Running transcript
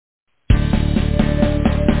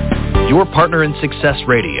Your Partner in Success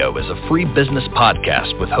Radio is a free business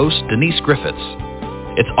podcast with host Denise Griffiths.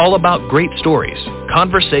 It's all about great stories,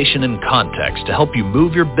 conversation, and context to help you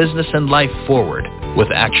move your business and life forward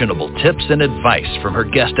with actionable tips and advice from her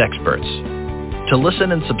guest experts. To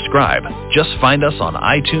listen and subscribe, just find us on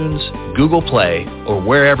iTunes, Google Play, or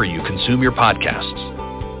wherever you consume your podcasts.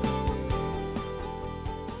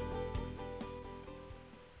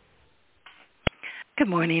 Good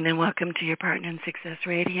morning and welcome to Your Partner in Success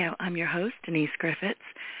Radio. I'm your host, Denise Griffiths,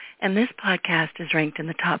 and this podcast is ranked in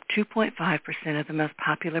the top 2.5% of the most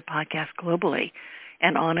popular podcasts globally.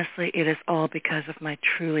 And honestly, it is all because of my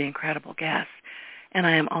truly incredible guests. And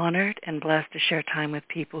I am honored and blessed to share time with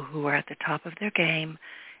people who are at the top of their game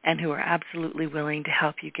and who are absolutely willing to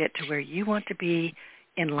help you get to where you want to be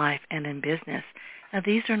in life and in business. Now,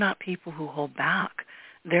 these are not people who hold back.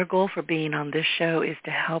 Their goal for being on this show is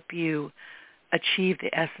to help you achieve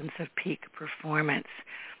the essence of peak performance.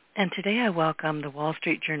 And today I welcome the Wall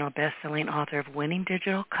Street Journal best-selling author of Winning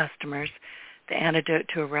Digital Customers, The Antidote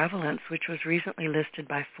to Irrelevance, which was recently listed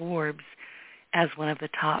by Forbes as one of the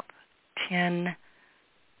top 10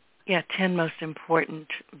 most important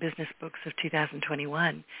business books of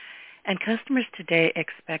 2021. And customers today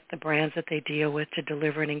expect the brands that they deal with to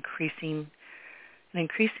deliver an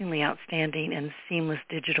increasingly outstanding and seamless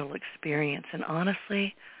digital experience. And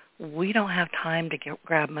honestly, we don't have time to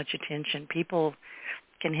grab much attention. People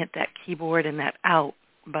can hit that keyboard and that out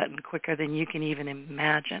button quicker than you can even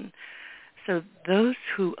imagine. So those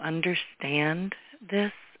who understand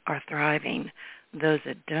this are thriving. Those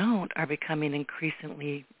that don't are becoming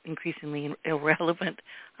increasingly irrelevant.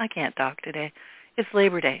 I can't talk today. It's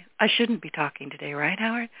Labor Day. I shouldn't be talking today, right,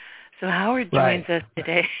 Howard? So Howard joins us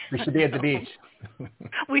today. We should be at the beach.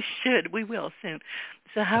 We should. We will soon.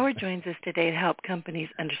 So Howard joins us today to help companies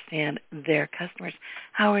understand their customers.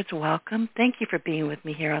 Howard's welcome. Thank you for being with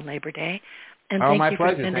me here on Labor Day. And thank you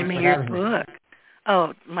for sending me your book.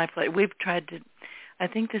 Oh, my pleasure. We've tried to, I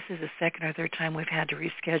think this is the second or third time we've had to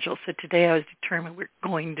reschedule. So today I was determined we're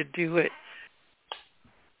going to do it.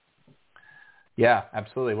 Yeah,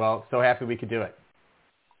 absolutely. Well, so happy we could do it.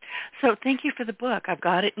 So thank you for the book. I've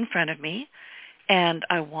got it in front of me. And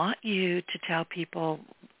I want you to tell people,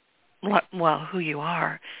 well, who you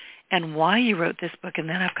are and why you wrote this book. And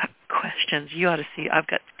then I've got questions. You ought to see. I've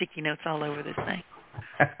got sticky notes all over this thing.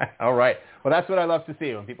 All right. Well, that's what I love to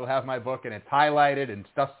see. When people have my book and it's highlighted and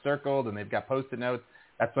stuff circled and they've got Post-it notes,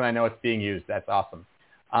 that's when I know it's being used. That's awesome.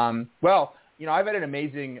 Well, I've had an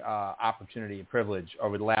amazing opportunity and privilege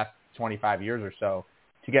over the last 25 years or so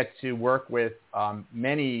to get to work with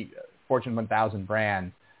many Fortune 1000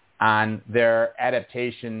 brands on their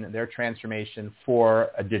adaptation, their transformation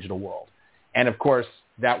for a digital world. And of course,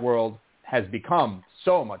 that world has become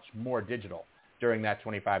so much more digital during that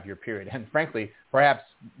 25-year period. And frankly, perhaps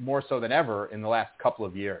more so than ever in the last couple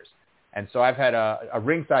of years. And so I've had a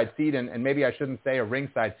ringside seat, and maybe I shouldn't say a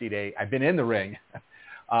ringside seat. I've been in the ring,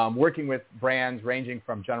 working with brands ranging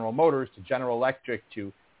from General Motors to General Electric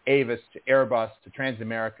to Avis to Airbus to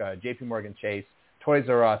Transamerica, JP Morgan Chase, Toys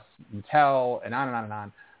R Us, Mattel, and on and on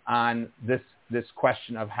and on this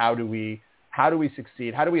question of how do we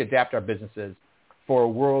succeed, how do we adapt our businesses for a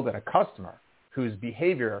world and a customer whose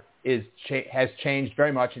behavior has changed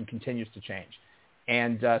very much and continues to change.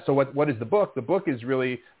 And so what is the book? The book is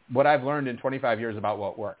really what I've learned in 25 years about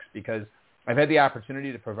what works, because I've had the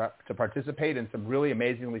opportunity to participate in some really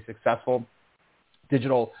amazingly successful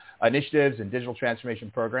digital initiatives and digital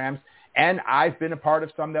transformation programs, and I've been a part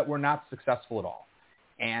of some that were not successful at all.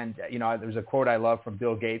 And, there's a quote I love from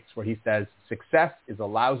Bill Gates where he says, "Success is a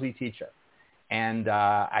lousy teacher." And,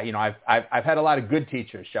 I've had a lot of good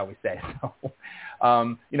teachers, shall we say.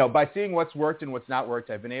 So, by seeing what's worked and what's not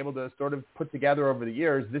worked, I've been able to sort of put together over the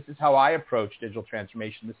years, this is how I approach digital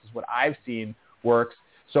transformation. This is what I've seen works.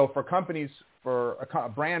 So for companies, for a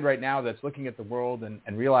brand right now that's looking at the world and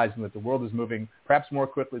realizing that the world is moving perhaps more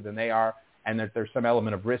quickly than they are, and that there's some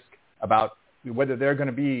element of risk about whether they're going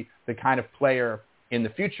to be the kind of player in the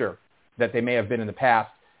future that they may have been in the past,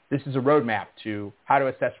 this is a roadmap to how to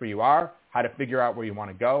assess where you are, how to figure out where you want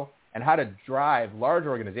to go, and how to drive large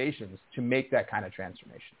organizations to make that kind of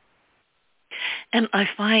transformation. And I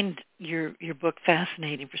find your book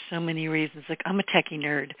fascinating for so many reasons. Like, I'm a techie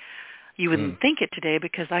nerd. You wouldn't think it today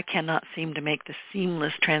because I cannot seem to make the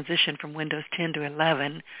seamless transition from Windows 10 to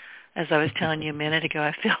 11. As I was telling you a minute ago,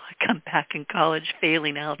 I feel like I'm back in college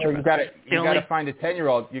failing algebra. Well, you got to find a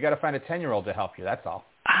 10-year-old. You got to find a 10-year-old to help you. That's all.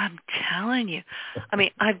 I'm telling you. I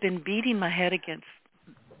mean, I've been beating my head against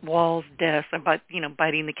walls, desks, about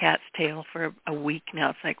biting the cat's tail for a week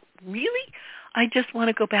now. It's like, really? I just want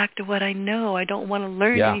to go back to what I know. I don't want to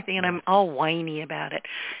learn anything, and I'm all whiny about it.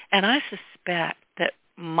 And I suspect that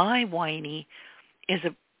my whiny is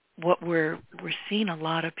what we're seeing a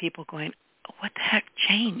lot of people going, what the heck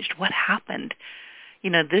changed? What happened?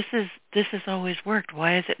 This has always worked.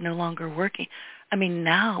 Why is it no longer working? I mean,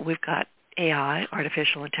 now we've got AI,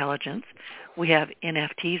 artificial intelligence. We have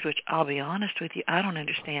NFTs, which I'll be honest with you, I don't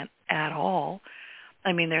understand at all.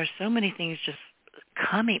 I mean, there are so many things just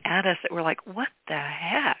coming at us that we're like, what the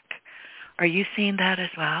heck? Are you seeing that as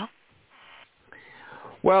well?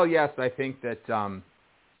 Well, yes, I think that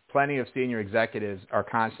plenty of senior executives are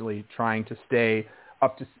constantly trying to stay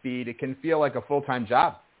up to speed. It can feel like a full-time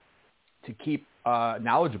job to keep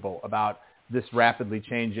knowledgeable about this rapidly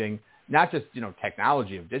changing, not just,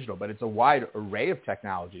 technology of digital, but it's a wide array of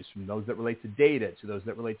technologies, from those that relate to data to those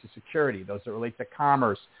that relate to security, those that relate to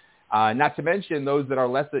commerce, not to mention those that are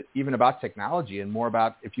less even about technology and more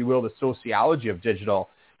about, if you will, the sociology of digital.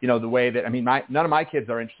 The way that, none of my kids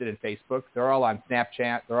are interested in Facebook. They're all on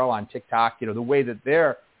Snapchat. They're all on TikTok. The way that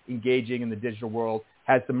they're engaging in the digital world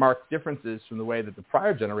has some marked differences from the way that the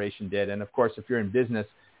prior generation did. And, of course, if you're in business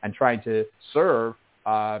and trying to serve,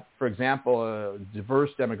 for example, a diverse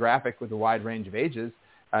demographic with a wide range of ages,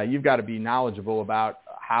 you've got to be knowledgeable about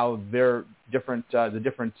how their different,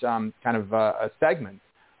 segments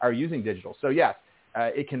are using digital. So, yes,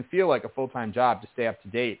 it can feel like a full-time job to stay up to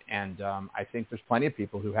date, and I think there's plenty of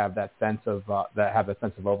people who have that sense of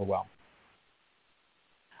overwhelm.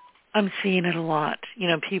 I'm seeing it a lot.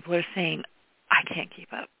 People are saying, I can't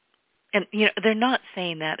keep up. And, they're not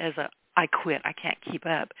saying that as a, I quit, I can't keep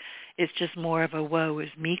up. It's just more of a woe is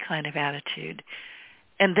me kind of attitude.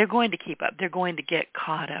 And they're going to keep up. They're going to get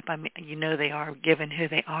caught up. They are, given who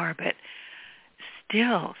they are. But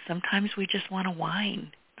still, sometimes we just want to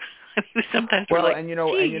whine. Sometimes we're like,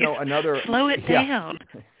 another, slow it down.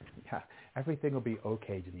 Yeah, everything will be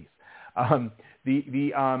okay, Denise. That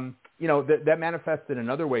manifests in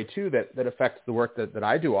another way, too, that affects the work that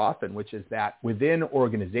I do often, which is that within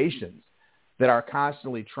organizations that are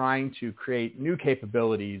constantly trying to create new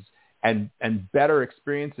capabilities and better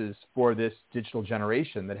experiences for this digital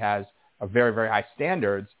generation that has a very, very high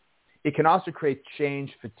standards, it can also create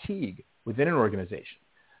change fatigue within an organization.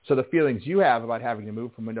 So the feelings you have about having to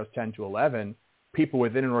move from Windows 10 to 11, people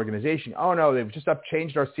within an organization, oh no, they've just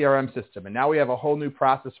changed our CRM system, and now we have a whole new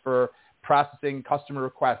process for processing customer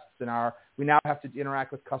requests, and we now have to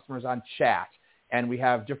interact with customers on chat, and we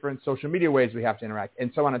have different social media ways we have to interact,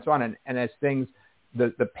 and so on and so on. And as things,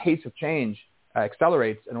 the pace of change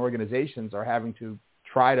accelerates, and organizations are having to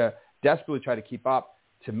desperately try to keep up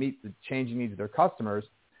to meet the changing needs of their customers,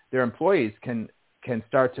 their employees can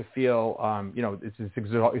start to feel,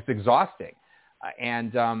 it's exhausting.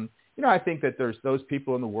 I think that there's those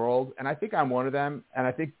people in the world, and I think I'm one of them, and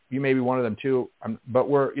I think you may be one of them too, but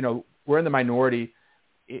we're in the minority,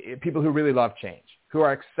 people who really love change, who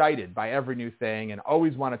are excited by every new thing and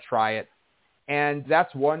always want to try it. And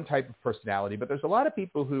that's one type of personality. But there's a lot of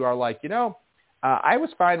people who are like, I was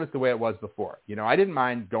fine with the way it was before. I didn't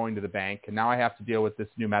mind going to the bank, and now I have to deal with this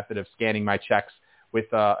new method of scanning my checks with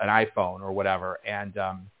an iPhone or whatever. And,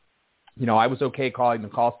 I was okay calling the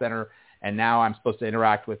call center, and now I'm supposed to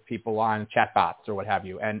interact with people on chatbots or what have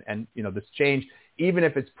you. And this change, even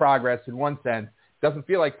if it's progress in one sense, doesn't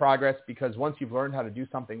feel like progress, because once you've learned how to do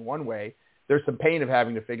something one way, there's some pain of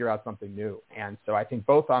having to figure out something new. And so I think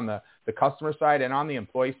both on the customer side and on the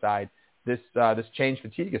employee side, this change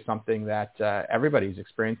fatigue is something that everybody's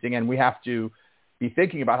experiencing, and we have to be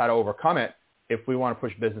thinking about how to overcome it if we want to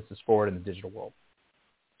push businesses forward in the digital world.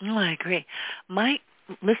 Oh, I agree.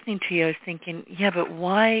 Listening to you, I was thinking, but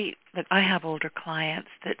why? Like, I have older clients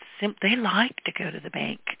that they like to go to the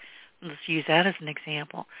bank. Let's use that as an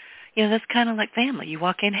example. That's kind of like family. You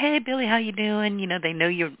walk in, hey, Billy, how you doing? They know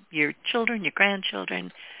your children, your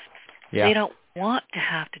grandchildren. Yeah. They don't want to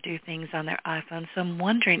have to do things on their iPhone. So I'm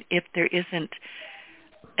wondering if there isn't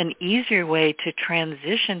an easier way to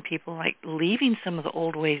transition people, like leaving some of the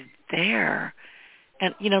old ways there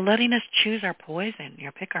and, letting us choose our poison,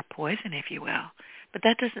 pick our poison, if you will. But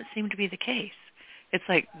that doesn't seem to be the case. It's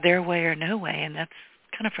like their way or no way, and that's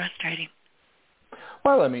kind of frustrating.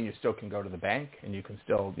 Well, you still can go to the bank, and you can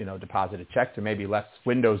still, deposit a check to maybe less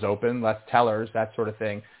windows open, less tellers, that sort of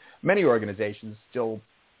thing. Many organizations still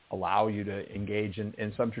allow you to engage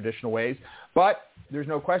in some traditional ways. But there's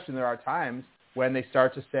no question there are times when they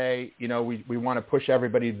start to say, we want to push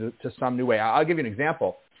everybody to some new way. I'll give you an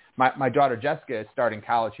example. My daughter Jessica is starting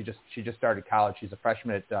college. She just started college. She's a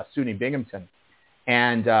freshman at SUNY Binghamton.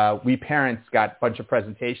 And we parents got a bunch of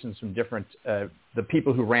presentations from different the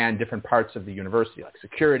people who ran different parts of the university, like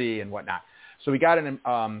security and whatnot. So we got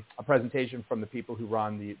a presentation from the people who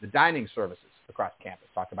run the dining services across campus,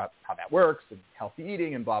 talk about how that works and healthy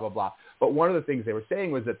eating and blah, blah, blah. But one of the things they were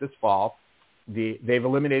saying was that this fall, they've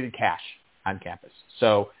eliminated cash on campus.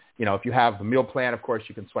 So, if you have the meal plan, of course,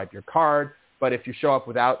 you can swipe your card. But if you show up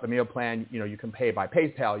without the meal plan, you can pay by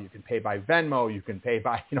PayPal, you can pay by Venmo, you can pay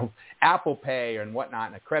by, Apple Pay and whatnot,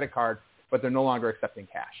 and a credit card, but they're no longer accepting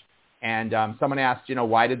cash. And someone asked,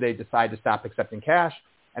 why did they decide to stop accepting cash?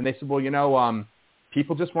 And they said, well,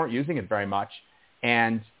 people just weren't using it very much.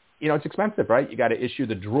 And, it's expensive, right? You got to issue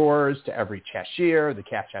the drawers to every cashier. The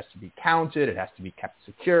cash has to be counted. It has to be kept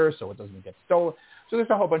secure so it doesn't get stolen. So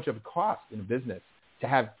there's a whole bunch of costs in a business to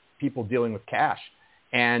have people dealing with cash.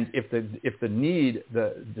 And if the need,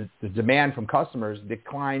 the demand from customers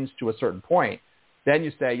declines to a certain point, then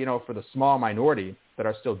you say, for the small minority that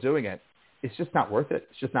are still doing it, it's just not worth it.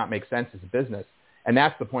 It's just not make sense as a business. And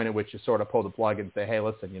that's the point at which you sort of pull the plug and say, hey,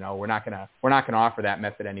 listen, we're not going to offer that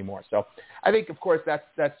method anymore. So I think, of course, that's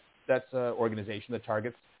an organization that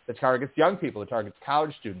targets young people, that targets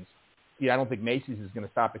college students. I don't think Macy's is going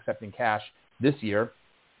to stop accepting cash this year,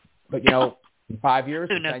 but in 5 years,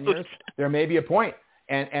 in 10 years, there may be a point.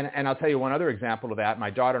 And I'll tell you one other example of that.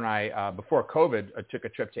 My daughter and I, before COVID, took a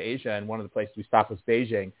trip to Asia, and one of the places we stopped was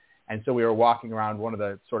Beijing. And so we were walking around one of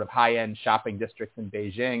the sort of high-end shopping districts in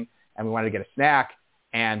Beijing, and we wanted to get a snack.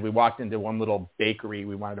 And we walked into one little bakery.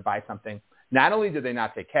 We wanted to buy something. Not only did they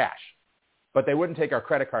not take cash, but they wouldn't take our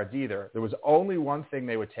credit cards either. There was only one thing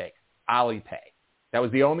they would take, Alipay. That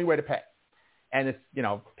was the only way to pay. And it's,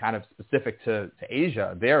 kind of specific to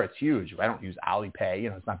Asia. There it's huge. I don't use Alipay.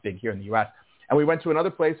 It's not big here in the U.S. And we went to another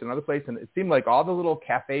place, and it seemed like all the little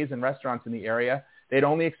cafes and restaurants in the area, they'd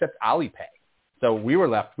only accept Alipay. So we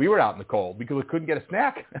were out in the cold because we couldn't get a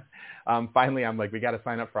snack. Finally, I'm like, we got to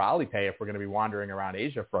sign up for Alipay if we're going to be wandering around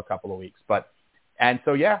Asia for a couple of weeks. And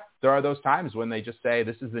so, there are those times when they just say,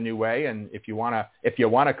 this is the new way. And if you want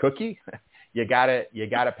a cookie, you gotta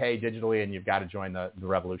pay digitally, and you've got to join the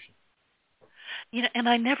revolution. And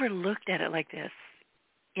I never looked at it like this.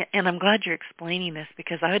 And I'm glad you're explaining this,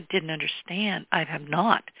 because I didn't understand. I have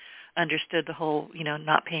not understood the whole,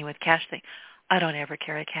 not paying with cash thing. I don't ever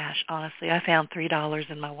carry cash, honestly. I found $3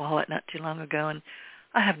 in my wallet not too long ago, and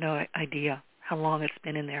I have no idea how long it's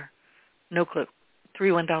been in there. No clue.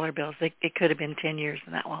 3 $1 bills. It could have been 10 years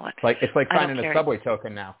in that wallet. It's like finding a subway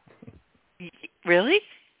token now. Really?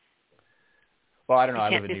 Well, I don't know. I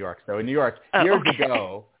live in New York. So in New York, years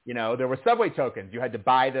ago, there were subway tokens. You had to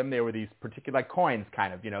buy them. They were these particular, like coins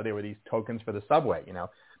kind of, they were these tokens for the subway,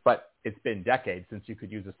 But it's been decades since you could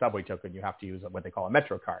use a subway token. You have to use what they call a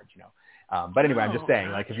Metro card, But anyway, I'm just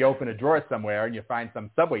saying, like if you open a drawer somewhere and you find some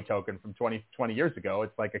subway token from 20 years ago,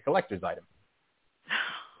 it's like a collector's item.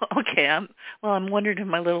 Okay. I'm wondering if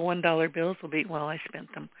my little $1 bills will be, I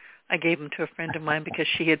spent them. I gave them to a friend of mine because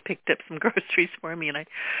she had picked up some groceries for me, and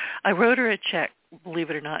I wrote her a check, believe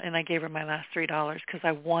it or not, and I gave her my last $3 because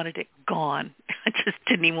I wanted it gone. I just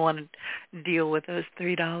didn't even want to deal with those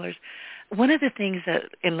 $3. One of the things that,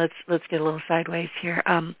 and let's get a little sideways here.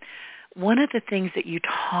 One of the things that you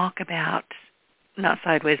talk about, not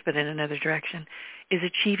sideways but in another direction, is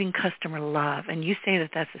achieving customer love, and you say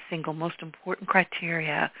that that's the single most important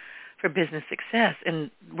criteria for business success, and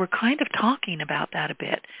we're kind of talking about that a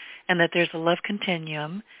bit, and that there's a love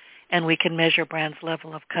continuum, and we can measure a brand's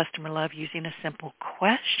level of customer love using a simple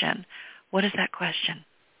question. What is that question?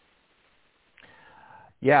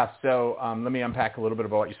 Yeah, so let me unpack a little bit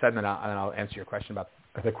about what you said, and then I'll answer your question about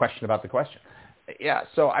the question about the question. Yeah,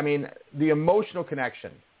 so the emotional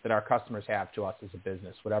connection that our customers have to us as a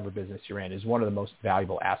business, whatever business you're in, is one of the most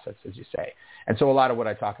valuable assets, as you say. And so a lot of what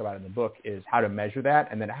I talk about in the book is how to measure that,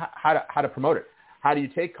 and then how to promote it. How do you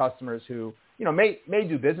take customers who may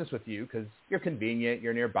do business with you because you're convenient,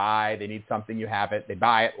 you're nearby, they need something, you have it, they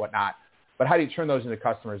buy it, whatnot. But how do you turn those into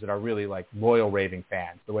customers that are really like loyal, raving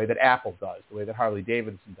fans, the way that Apple does, the way that Harley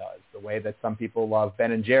Davidson does, the way that some people love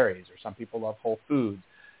Ben & Jerry's or some people love Whole Foods,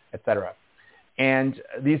 et cetera. And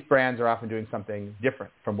these brands are often doing something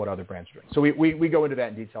different from what other brands are doing. So we go into that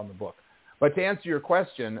in detail in the book. But to answer your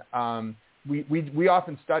question, we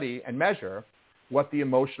often study and measure what the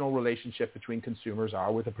emotional relationship between consumers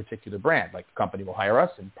are with a particular brand. Like the company will hire us,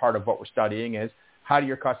 and part of what we're studying is how do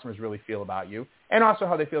your customers really feel about you, and also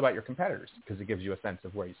how they feel about your competitors, because it gives you a sense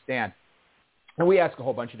of where you stand. And we ask a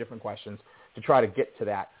whole bunch of different questions to try to get to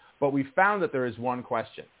that. But we found that there is one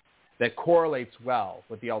question that correlates well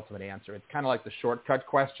with the ultimate answer. It's kind of like the shortcut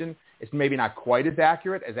question. It's maybe not quite as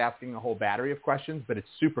accurate as asking a whole battery of questions, but it's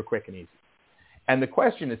super quick and easy. And the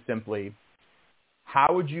question is simply, how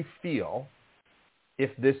would you feel if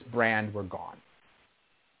this brand were gone?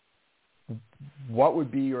 what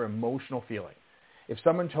would be your emotional feeling if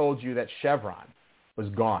someone told you that Chevron was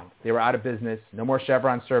gone? They were out of business, no more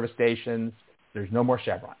Chevron service stations, there's no more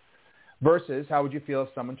Chevron. Versus, how would you feel if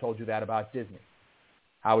someone told you that about Disney?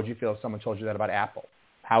 How would you feel if someone told you that about Apple?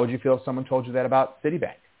 How would you feel if someone told you that about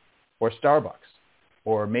Citibank or Starbucks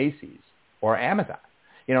or Macy's or Amazon?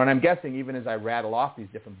 You know, and I'm guessing even as I rattle off these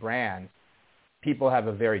different brands, people have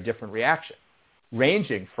a very different reaction,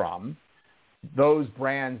 ranging from those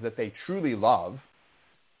brands that they truly love,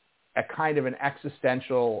 a kind of an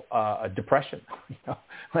existential depression, you know,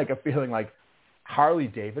 like a feeling like Harley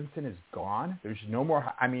Davidson is gone. There's no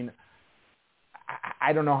more. I mean,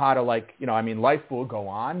 I don't know how to, like, you know, I mean, life will go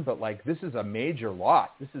on, but like this is a major loss.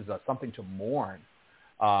 This is something to mourn.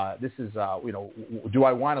 This is, you know, do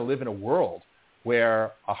I want to live in a world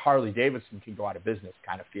where a Harley Davidson can go out of business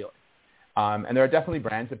kind of feeling? And there are definitely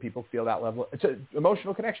brands that people feel that level. It's an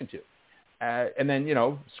emotional connection to. And then, you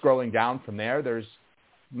know, scrolling down from there, there's,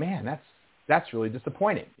 man, that's really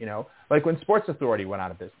disappointing. You know, like when Sports Authority went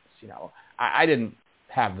out of business, you know, I didn't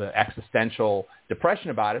have the existential depression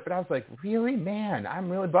about it, but I was like, really, man, I'm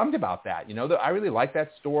really bummed about that. You know, I really like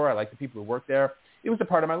that store. I like the people who work there. It was a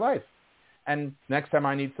part of my life. And next time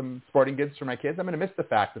I need some sporting goods for my kids, I'm going to miss the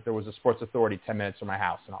fact that there was a Sports Authority 10 minutes from my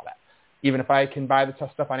house and all that, even if I can buy the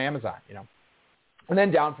stuff on Amazon, you know. And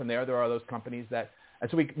then down from there are those companies that,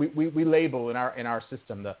 and so we label in our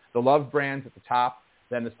system the love brands at the top.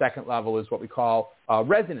 Then the second level is what we call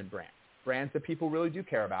resonant brands that people really do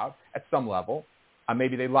care about at some level.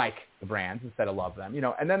 Maybe they like the brands instead of love them, you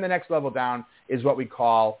know. And then the next level down is what we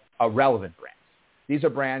call relevant brands. These are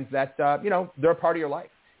brands that, you know, they're a part of your life.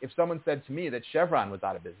 If someone said to me that Chevron was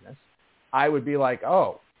out of business, I would be like,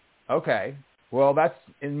 oh, okay, well, that's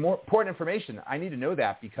important information. I need to know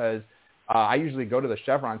that because I usually go to the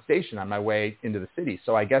Chevron station on my way into the city.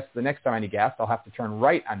 So I guess the next time I need gas, I'll have to turn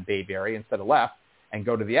right on Bayberry instead of left and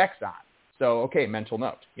go to the Exxon. So, okay, mental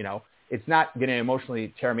note, you know. It's not going to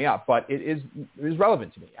emotionally tear me up, but it is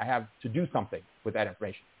relevant to me. I have to do something with that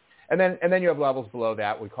information. And then you have levels below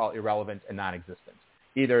that we call irrelevant and non-existent.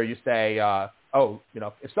 Either you say, oh, you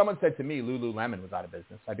know, if someone said to me Lululemon was out of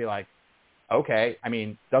business, I'd be like, okay, I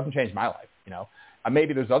mean, doesn't change my life, you know.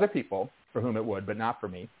 Maybe there's other people for whom it would, but not for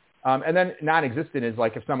me. And then non-existent is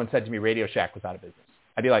like if someone said to me Radio Shack was out of business,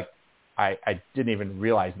 I'd be like, I didn't even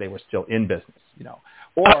realize they were still in business, you know.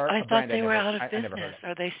 Or I thought they were out of business.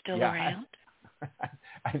 Are they still around?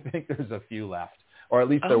 I think there's a few left, or at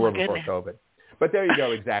least there were before COVID. But there you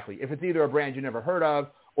go, exactly. If it's either a brand you never heard of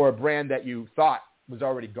or a brand that you thought was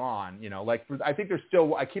already gone, you know, like I think there's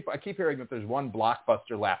still, I keep hearing that there's one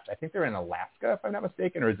Blockbuster left. I think they're in Alaska, if I'm not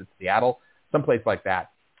mistaken, or is it Seattle? Someplace like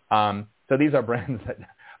that. So these are brands that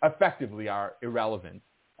effectively are irrelevant,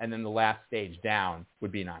 and then the last stage down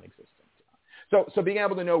would be non-existent. So being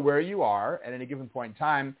able to know where you are at any given point in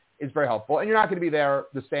time is very helpful. And you're not going to be there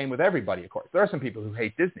the same with everybody, of course. There are some people who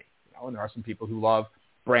hate Disney, you know, and there are some people who love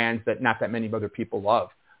brands that not that many other people love.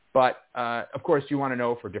 But, of course, you want to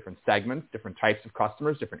know for different segments, different types of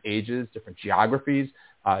customers, different ages, different geographies,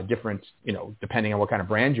 different, you know, depending on what kind of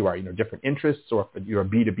brand you are, you know, different interests, or if you're a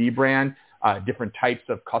B2B brand, different types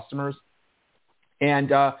of customers,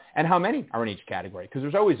 and how many are in each category. Because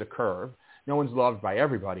there's always a curve. No one's loved by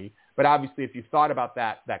everybody. But obviously, if you thought about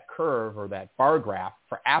that curve or that bar graph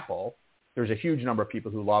for Apple, there's a huge number of people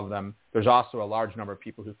who love them. There's also a large number of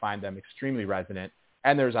people who find them extremely resonant.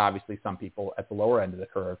 And there's obviously some people at the lower end of the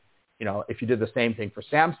curve. You know, if you did the same thing for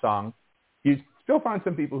Samsung, you'd still find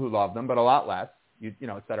some people who love them, but a lot less, you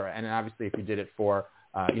know, et cetera. And then obviously, if you did it for,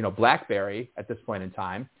 you know, BlackBerry at this point in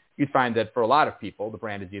time, you'd find that for a lot of people, the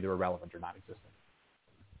brand is either irrelevant or non-existent.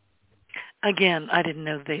 Again, I didn't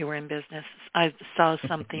know they were in business. I saw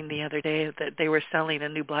something the other day that they were selling a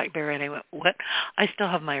new BlackBerry, and I went, what? I still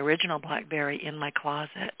have my original BlackBerry in my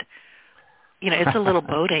closet. You know, it's a little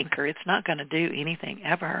boat anchor. It's not going to do anything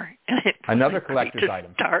ever. And it another collector's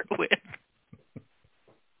item to start with.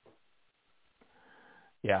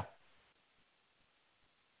 Yeah.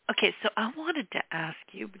 Okay, so I wanted to ask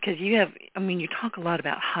you, because you have, I mean, you talk a lot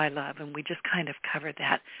about high love, and we just kind of covered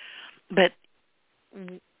that. But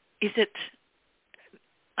is it,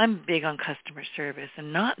 I'm big on customer service,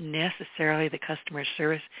 and not necessarily the customer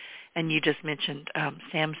service, and you just mentioned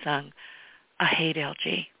Samsung. I hate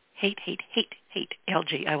LG. Hate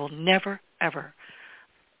LG. I will never, ever,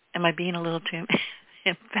 am I being a little too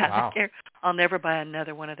emphatic here? I'll never buy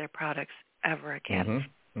another one of their products ever again. Mm-hmm.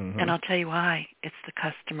 Mm-hmm. And I'll tell you why. It's the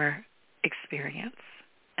customer experience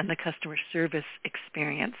and the customer service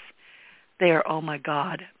experience. They are, oh my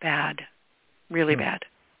God, bad, really bad.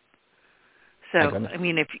 So, I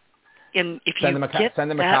mean, if you get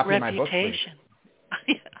that reputation,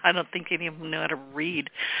 I don't think any of them know how to read.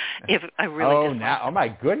 If I really oh my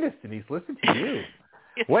goodness, Denise, listen to you.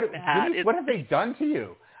 Denise, what have they done to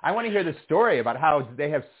you? I want to hear the story about how they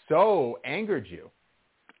have so angered you.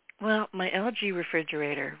 Well, my LG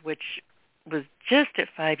refrigerator, which was just at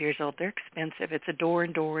 5 years old, they're expensive. It's a door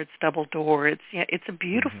and door. It's double door. It's a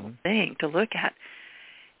beautiful thing to look at.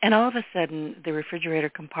 And all of a sudden, the refrigerator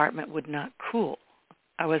compartment would not cool.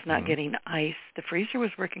 I was not getting ice. The freezer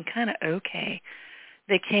was working kind of okay.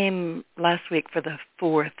 They came last week for the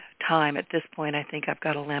 4th time. At this point, I think I've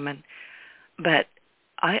got a lemon. But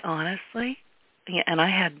I honestly, and I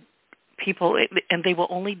had people, and they will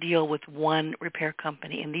only deal with one repair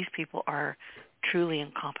company, and these people are truly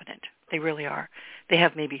incompetent. They really are. They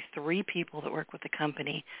have maybe 3 people that work with the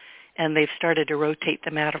company, and they've started to rotate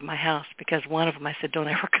them out of my house because one of them, I said, don't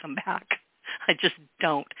ever come back. I just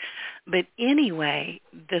don't. But anyway,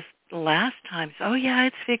 this last time, oh yeah,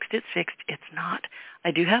 it's fixed. It's not.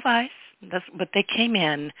 I do have ice, but they came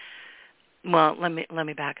in. Well, let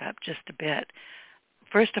me back up just a bit.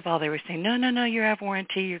 First of all, they were saying, no, you're out of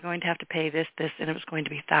warranty. You're going to have to pay this, and it was going to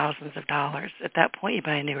be thousands of dollars. At that point, you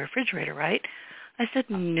buy a new refrigerator, right? I said,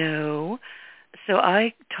 no. So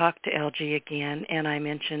I talked to LG again, and I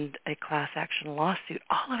mentioned a class action lawsuit.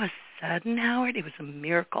 All of a sudden, Howard, it was a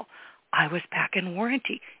miracle. I was back in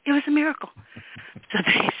warranty. It was a miracle. So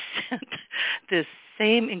they sent this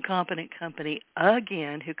same incompetent company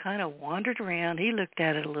again who kind of wandered around. He looked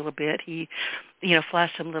at it a little bit. He,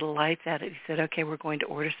 flashed some little lights at it. He said, okay, we're going to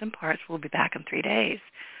order some parts. We'll be back in 3 days.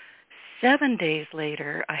 7 days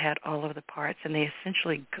later, I had all of the parts, and they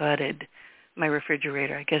essentially gutted my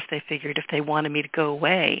refrigerator. I guess they figured if they wanted me to go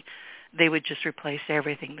away, they would just replace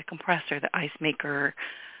everything, the compressor, the ice maker,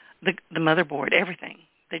 the motherboard, everything.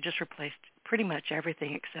 They just replaced pretty much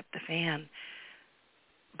everything except the fan.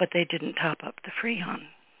 But they didn't top up the Freon.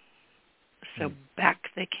 So back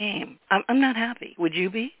they came. I'm not happy. Would you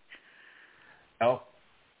be? No.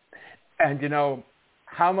 And,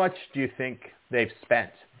 how much do you think they've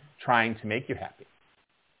spent trying to make you happy?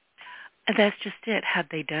 And that's just it. Had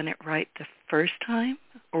they done it right the first time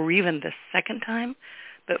or even the second time?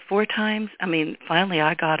 But 4 times, finally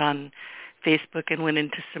I got on Facebook and went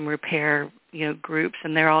into some repair, groups,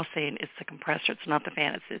 and they're all saying it's the compressor, it's not the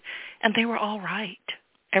fan. And they were all right.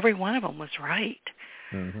 Every one of them was right.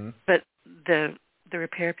 Mm-hmm. But the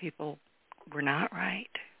repair people were not right.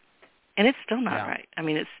 And it's still not right.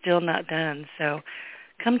 It's still not done. So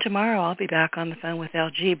come tomorrow, I'll be back on the phone with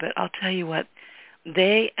LG, but I'll tell you what,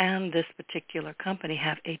 they and this particular company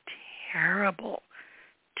have a terrible,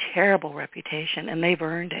 terrible reputation, and they've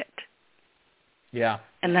earned it. Yeah.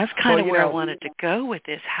 And that's kind of where I wanted to go with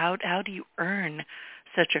this. How do you earn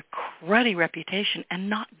such a cruddy reputation and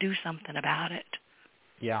not do something about it?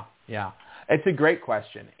 Yeah. It's a great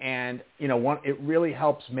question. And, it really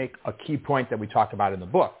helps make a key point that we talk about in the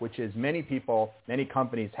book, which is many people, many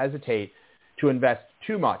companies hesitate to invest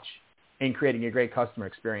too much in creating a great customer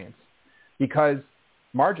experience because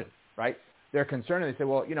margin, right? They're concerned and they say,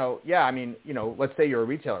 well, let's say you're a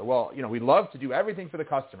retailer. Well, we'd love to do everything for the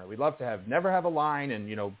customer. We'd love to never have a line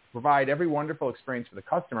and, provide every wonderful experience for the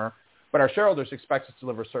customer. But our shareholders expect us to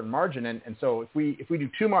deliver a certain margin. And so if we do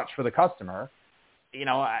too much for the customer,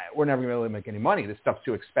 we're never going to be able to make any money. This stuff's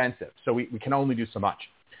too expensive. So we can only do so much.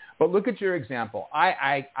 But look at your example.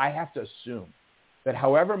 I have to assume that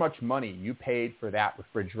however much money you paid for that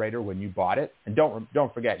refrigerator when you bought it, and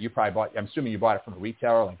don't forget, you probably I'm assuming you bought it from a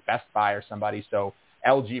retailer like Best Buy or somebody, so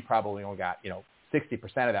LG probably only got, 60%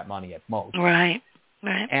 of that money at most. Right.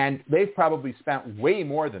 And they've probably spent way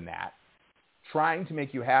more than that trying to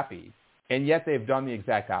make you happy, and yet they've done the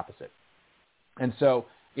exact opposite. And so,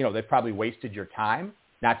 they've probably wasted your time,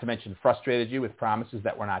 not to mention frustrated you with promises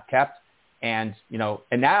that were not kept. And,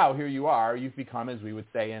 and now here you are, you've become, as we would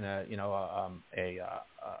say in a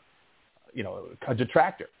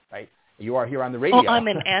detractor, right? You are here on the radio. Well, I'm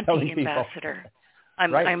an anti-ambassador.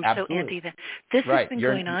 I'm so anti that. This has been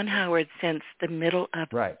going on, Howard, since the middle of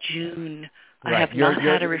June. I have not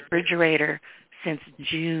had a refrigerator since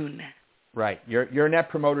June. Right. Your net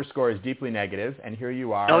promoter score is deeply negative, and here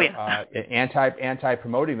you are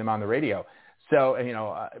anti-promoting them on the radio. So,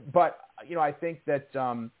 but I think that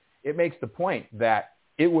it makes the point that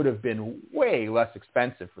it would have been way less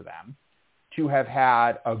expensive for them to have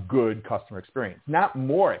had a good customer experience. Not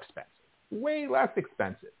more expensive, way less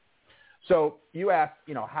expensive. So you ask,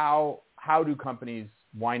 how do companies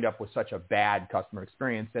wind up with such a bad customer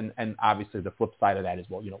experience? And obviously the flip side of that is,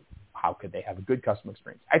 well, how could they have a good customer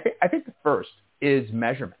experience? I think the first is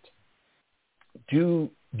measurement.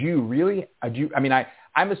 I'm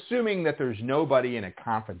assuming that there's nobody in a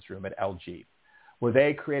conference room at LG where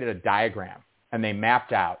they created a diagram and they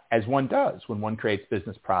mapped out, as one does when one creates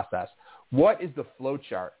business process, what is the flow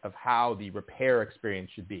chart of how the repair experience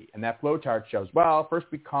should be. And that flow chart shows, well, first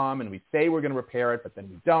we come and we say we're going to repair it, but then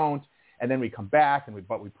we don't. And then we come back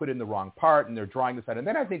but we put in the wrong part and they're drawing this out. And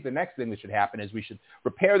then I think the next thing that should happen is we should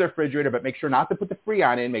repair the refrigerator, but make sure not to put the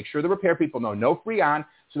Freon in. Make sure the repair people know no Freon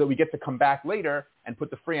so that we get to come back later and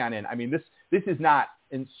put the Freon in. I mean, this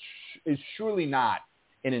is surely not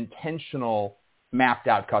an intentional mapped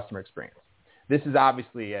out customer experience. This is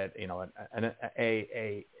obviously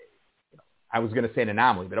I was going to say an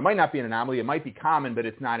anomaly, but it might not be an anomaly. It might be common, but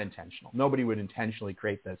it's not intentional. Nobody would intentionally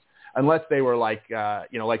create this unless they were like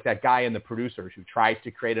that guy in The Producers who tries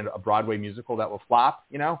to create a Broadway musical that will flop.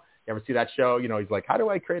 You ever see that show? He's like, how do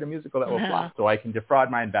I create a musical that will flop so I can defraud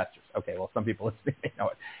my investors? Okay, well, some people listening know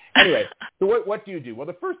it. Anyway, so what do you do? Well,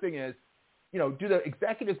 the first thing is, do the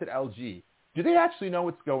executives at LG, do they actually know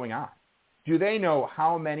what's going on? Do they know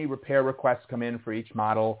how many repair requests come in for each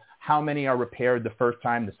model? How many are repaired the first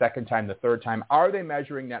time, the second time, the third time? Are they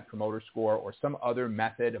measuring Net Promoter Score or some other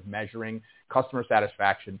method of measuring customer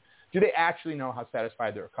satisfaction? Do they actually know how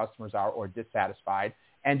satisfied their customers are or dissatisfied?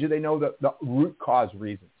 And do they know the root cause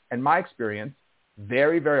reasons? In my experience,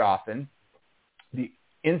 very, very often, the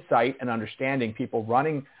insight and understanding people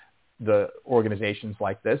running the organizations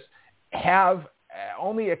like this have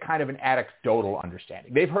only a kind of an anecdotal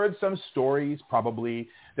understanding. They've heard some stories probably.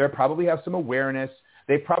 They probably have some awareness.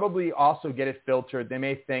 They probably also get it filtered. They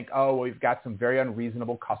may think, oh, well, we've got some very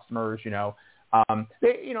unreasonable customers, and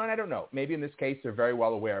I don't know. Maybe in this case, they're very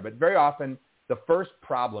well aware. But very often, the first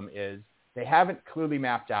problem is they haven't clearly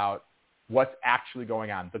mapped out what's actually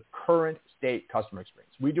going on, the current state customer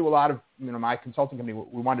experience. We do a lot of, my consulting company,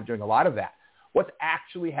 we wind up doing a lot of that. What's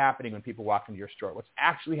actually happening when people walk into your store? What's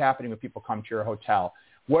actually happening when people come to your hotel?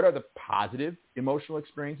 What are the positive emotional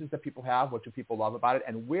experiences that people have? What do people love about it?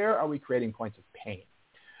 And where are we creating points of pain?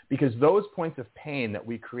 Because those points of pain that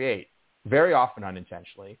we create, very often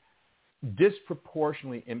unintentionally,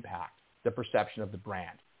 disproportionately impact the perception of the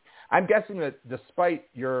brand. I'm guessing that despite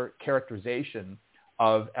your characterization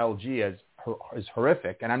of LG as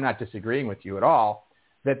horrific, and I'm not disagreeing with you at all,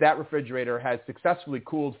 that refrigerator has successfully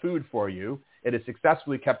cooled food for you. It has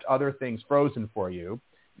successfully kept other things frozen for you.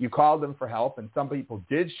 You called them for help, and some people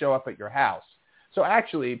did show up at your house. So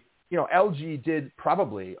actually, LG did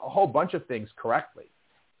probably a whole bunch of things correctly,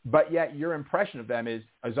 but yet your impression of them is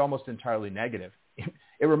almost entirely negative.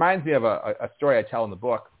 It reminds me of a story I tell in the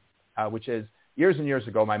book, which is years and years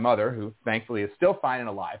ago, my mother, who thankfully is still fine and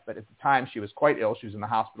alive, but at the time she was quite ill. She was in the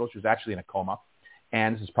hospital. She was actually in a coma,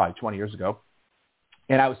 and this is probably 20 years ago.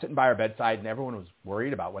 And I was sitting by her bedside, and everyone was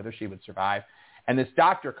worried about whether she would survive. And this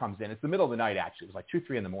doctor comes in. It's the middle of the night, actually. It was like 2,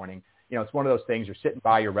 3 in the morning. It's one of those things. You're sitting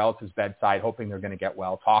by your relative's bedside, hoping they're going to get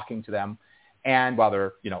well, talking to them, and while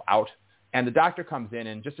they're, out. And the doctor comes in,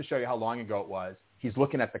 and just to show you how long ago it was, he's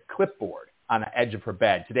looking at the clipboard on the edge of her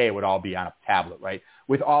bed. Today it would all be on a tablet, right,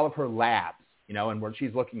 with all of her labs, and where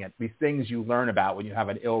she's looking at these things you learn about when you have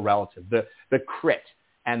an ill relative, the crit,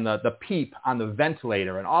 and the PEEP on the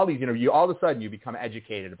ventilator and all these, you all of a sudden you become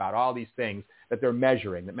educated about all these things that they're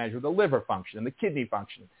measuring, that measure the liver function and the kidney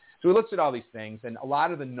function. So we looked at all these things, and a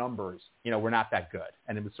lot of the numbers, were not that good.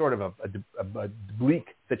 And it was sort of a bleak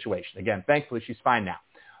situation. Again, thankfully she's fine now.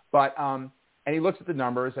 But, and he looks at the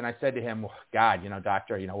numbers, and I said to him, well, God,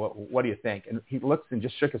 doctor, what do you think? And he looks and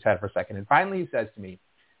just shook his head for a second. And finally he says to me,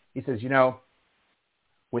 he says,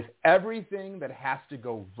 with everything that has to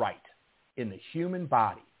go right in the human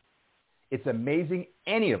body, it's amazing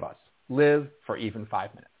any of us live for even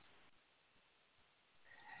 5 minutes.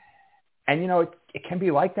 And, it can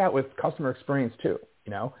be like that with customer experience too.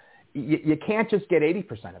 You can't just get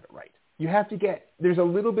 80% of it right. You have to there's a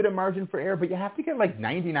little bit of margin for error, but you have to get like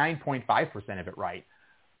 99.5% of it right,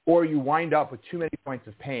 or you wind up with too many points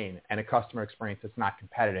of pain and a customer experience that's not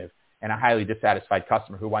competitive and a highly dissatisfied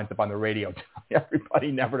customer who winds up on the radio telling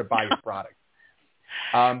everybody never to buy your product.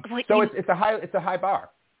 So it's a high bar.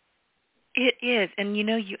 It is. And,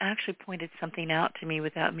 you actually pointed something out to me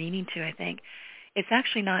without meaning to, I think. It's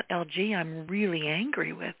actually not LG I'm really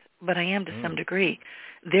angry with, but I am to some degree.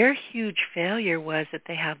 Their huge failure was that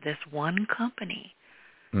they have this one company,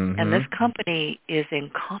 and this company is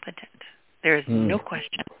incompetent. There is no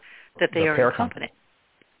question that they are incompetent.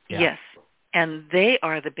 Yeah. Yes. And they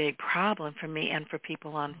are the big problem for me and for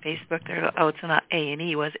people on Facebook. They're, it's not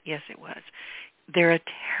A&E, was it? Yes, it was. They're a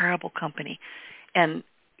terrible company. And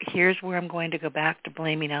here's where I'm going to go back to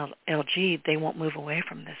blaming LG. They won't move away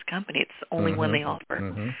from this company. It's the only one they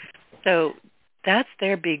offer. So that's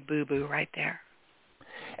their big boo-boo right there.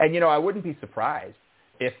 And, I wouldn't be surprised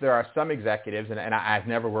if there are some executives, and I've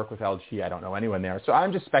never worked with LG, I don't know anyone there, so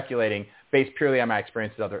I'm just speculating based purely on my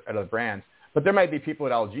experience at other brands, but there might be people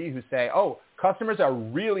at LG who say, oh, customers are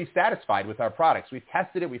really satisfied with our products. We've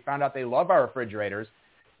tested it. We found out they love our refrigerators.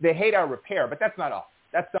 They hate our repair, but that's not us.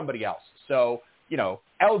 That's somebody else. So,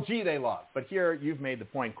 LG they love. But here you've made the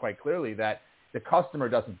point quite clearly that the customer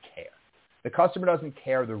doesn't care. The customer doesn't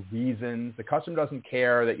care the reasons. The customer doesn't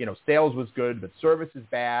care that, sales was good, but service is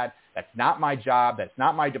bad. That's not my job. That's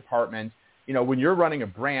not my department. When you're running a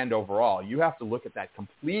brand overall, you have to look at that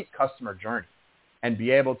complete customer journey and be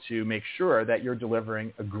able to make sure that you're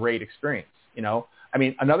delivering a great experience.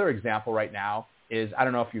 Another example right now is, I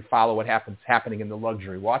don't know if you follow what happening in the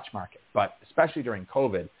luxury watch market, but especially during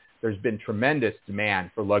COVID, there's been tremendous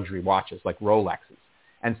demand for luxury watches like Rolexes.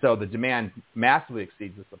 And so the demand massively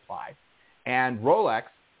exceeds the supply. And Rolex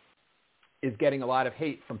is getting a lot of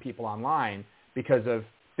hate from people online because of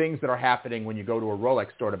things that are happening when you go to a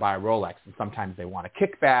Rolex store to buy a Rolex. And sometimes they want a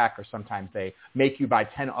kickback, or sometimes they make you buy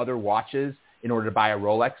 10 other watches in order to buy a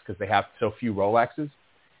Rolex because they have so few Rolexes.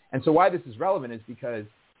 And so why this is relevant is because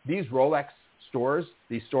these Rolex stores,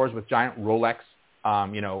 these stores with giant Rolex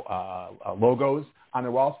logos on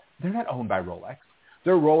their walls, they're not owned by Rolex.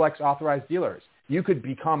 They're Rolex authorized dealers. You could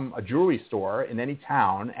become a jewelry store in any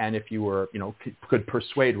town, and if you were, could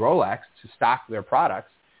persuade Rolex to stock their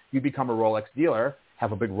products, you'd become a Rolex dealer,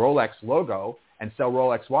 have a big Rolex logo, and sell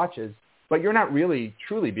Rolex watches, but you're not really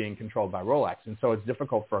truly being controlled by Rolex. And so it's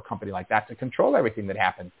difficult for a company like that to control everything that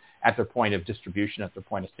happens at their point of distribution, at their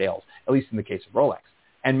point of sales, at least in the case of Rolex,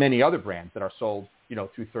 and many other brands that are sold,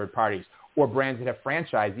 through third parties, or brands that have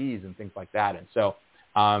franchisees and things like that. And so,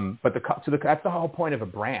 that's the whole point of a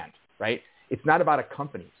brand, right? It's not about a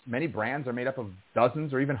company. Many brands are made up of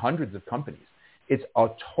dozens or even hundreds of companies. It's a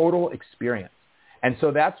total experience. And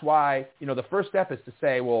so that's why, the first step is to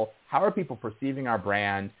say, well, how are people perceiving our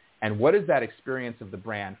brand, and what is that experience of the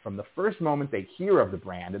brand from the first moment they hear of the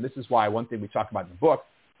brand? And this is why one thing we talk about in the book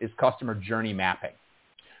is customer journey mapping,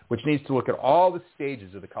 which needs to look at all the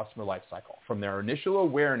stages of the customer life cycle, from their initial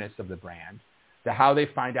awareness of the brand to how they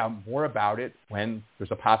find out more about it when there's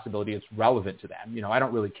a possibility it's relevant to them. I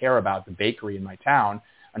don't really care about the bakery in my town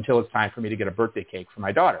until it's time for me to get a birthday cake for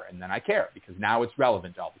my daughter. And then I care because now it's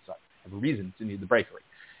relevant all of a sudden. I have a reason to need the bakery.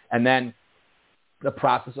 And then the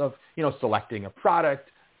process of, selecting a product,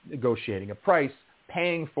 negotiating a price,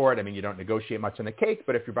 paying for it. You don't negotiate much on the cake,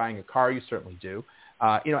 but if you're buying a car, you certainly do.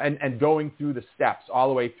 And going through the steps all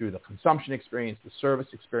the way through the consumption experience, the service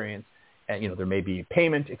experience, and, there may be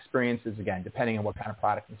payment experiences, again, depending on what kind of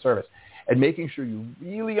product and service, and making sure you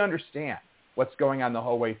really understand what's going on the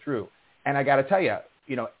whole way through. And I got to tell you,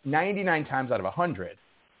 99 times out of 100,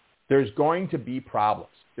 there's going to be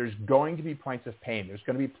problems. There's going to be points of pain. There's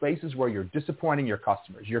going to be places where you're disappointing your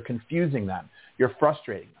customers. You're confusing them. You're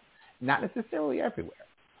frustrating them. Not necessarily everywhere,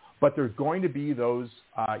 but there's going to be those,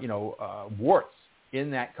 warts in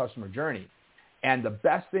that customer journey. And the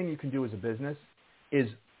best thing you can do as a business is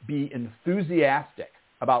be enthusiastic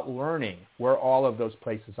about learning where all of those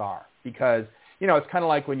places are. Because, it's kind of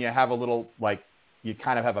like when you have a little, you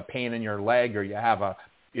kind of have a pain in your leg, or you have a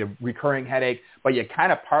recurring headache, but you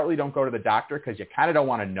kind of partly don't go to the doctor because you kind of don't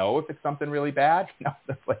want to know if it's something really bad.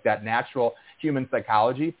 That's like that natural human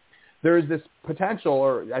psychology. There's this potential,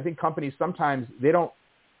 or I think companies sometimes,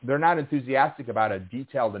 they're not enthusiastic about a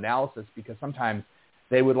detailed analysis because sometimes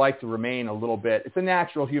they would like to remain a little bit, it's a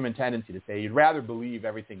natural human tendency to say you'd rather believe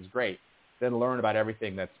everything's great than learn about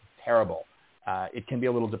everything that's terrible. It can be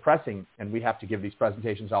a little depressing, and we have to give these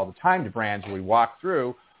presentations all the time to brands where we walk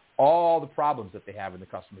through all the problems that they have in the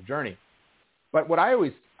customer journey. But what I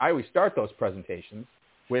always start those presentations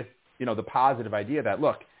with, the positive idea that,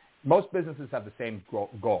 look, most businesses have the same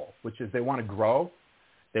goal, which is they want to grow,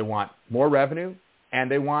 they want more revenue, and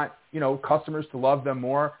they want, customers to love them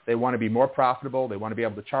more. They want to be more profitable. They want to be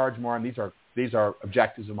able to charge more. And these are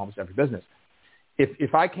objectives of almost every business.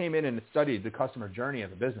 If I came in and studied the customer journey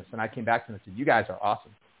of a business, and I came back to them and said, you guys are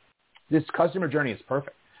awesome. This customer journey is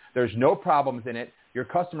perfect. There's no problems in it. Your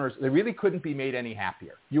customers, they really couldn't be made any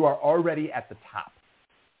happier. You are already at the top.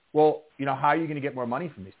 Well, how are you going to get more money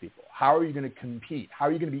from these people? How are you going to compete? How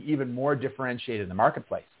are you going to be even more differentiated in the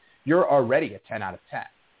marketplace? You're already a 10 out of 10.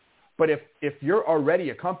 But if you're already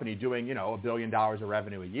a company doing, $1 billion of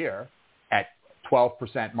revenue a year at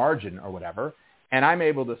 12% margin or whatever, and I'm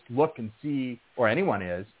able to look and see, or anyone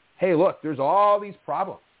is, hey, look, there's all these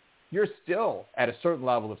problems. You're still at a certain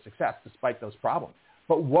level of success despite those problems.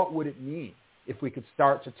 But what would it mean if we could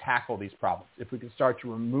start to tackle these problems, if we could start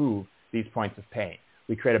to remove these points of pain?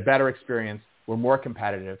 We create a better experience, we're more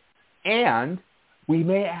competitive, and we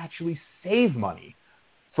may actually save money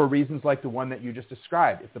for reasons like the one that you just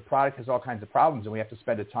described. If the product has all kinds of problems and we have to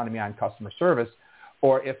spend a ton of money on customer service,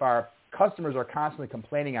 or if our customers are constantly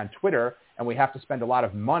complaining on Twitter and we have to spend a lot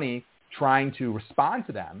of money trying to respond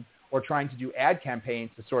to them or trying to do ad campaigns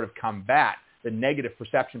to sort of combat the negative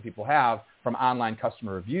perception people have from online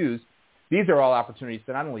customer reviews, these are all opportunities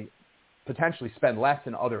to not only potentially spend less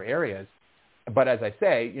in other areas, but as I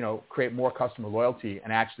say, create more customer loyalty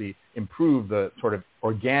and actually improve the sort of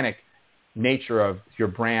organic nature of your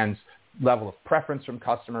brand's level of preference from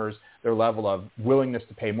customers, their level of willingness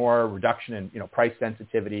to pay more, reduction in price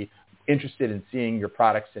sensitivity, interested in seeing your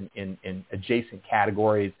products in adjacent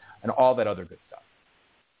categories, and all that other good stuff.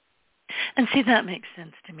 And see, that makes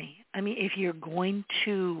sense to me. I mean, if you're going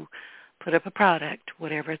to put up a product,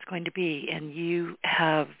 whatever it's going to be, and you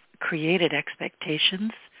have created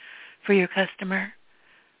expectations for your customer,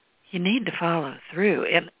 you need to follow through.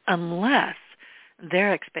 And unless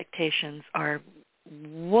their expectations are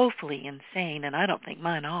woefully insane, and I don't think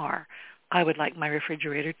mine are, I would like my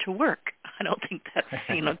refrigerator to work. I don't think that's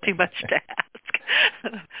too much to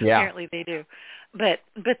ask. Yeah. Apparently they do. But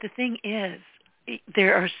the thing is,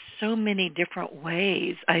 there are so many different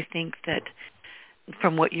ways, I think, that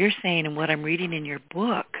from what you're saying and what I'm reading in your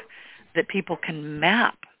book, that people can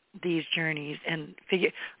map these journeys and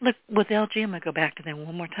figure. Look, with LG, I'm going to go back to them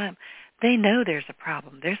one more time. They know there's a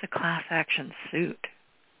problem. There's a class action suit.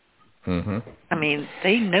 Mm-hmm. I mean,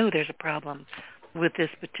 they know there's a problem with this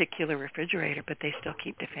particular refrigerator, but they still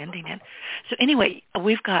keep defending it. So anyway,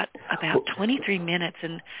 we've got about 23 minutes,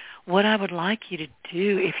 and what I would like you to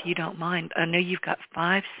do, if you don't mind, I know you've got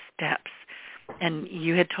 5 steps, and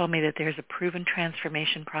you had told me that there's a proven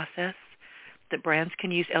transformation process that brands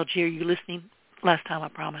can use. LG, are you listening? Last time, I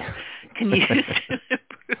promise. Can use to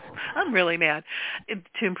improve, I'm really mad,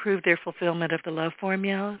 to improve their fulfillment of the love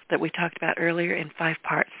formulas that we talked about earlier in 5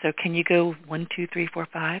 parts. So can you go 1, 2, 3, 4,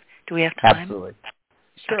 5? Do we have time? Absolutely.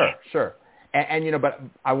 Sure, okay. Sure. And but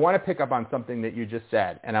I want to pick up on something that you just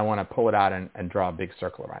said, and I want to pull it out and draw a big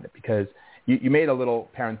circle around it, because you made a little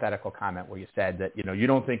parenthetical comment where you said that, you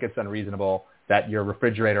don't think it's unreasonable that your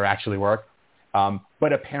refrigerator actually works,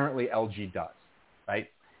 but apparently LG does, right?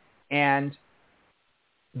 And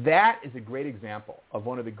that is a great example of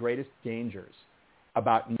one of the greatest dangers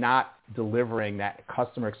about not delivering that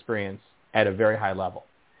customer experience at a very high level.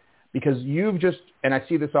 Because you've just, and I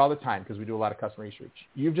see this all the time because we do a lot of customer research,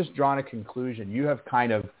 you've just drawn a conclusion. You have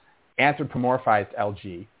kind of anthropomorphized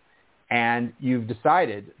LG, and you've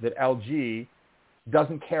decided that LG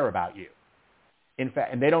doesn't care about you. In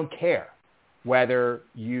fact, and they don't care whether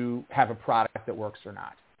you have a product that works or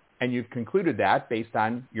not. And you've concluded that based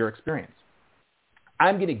on your experience.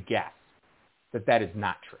 I'm going to guess that that is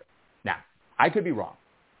not true. Now, I could be wrong,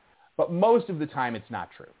 but most of the time it's not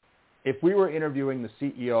true. If we were interviewing the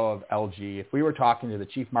CEO of LG, if we were talking to the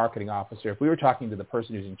chief marketing officer, if we were talking to the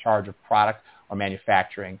person who's in charge of product or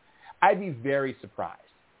manufacturing, I'd be very surprised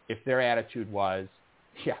if their attitude was,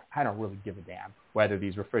 yeah, I don't really give a damn whether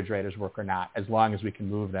these refrigerators work or not, as long as we can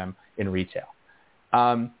move them in retail.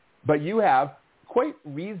 But you have quite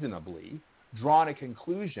reasonably drawn a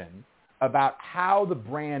conclusion about how the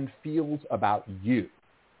brand feels about you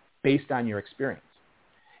based on your experience.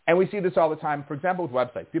 And we see this all the time, for example, with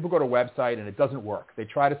websites. People go to a website and it doesn't work. They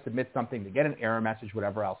try to submit something, they get an error message,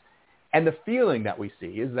 whatever else. And the feeling that we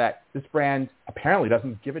see is that this brand apparently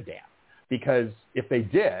doesn't give a damn, because if they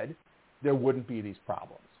did, there wouldn't be these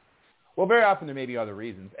problems. Well, very often there may be other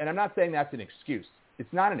reasons. And I'm not saying that's an excuse.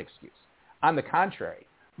 It's not an excuse. On the contrary,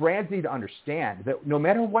 brands need to understand that no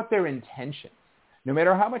matter what their intentions, no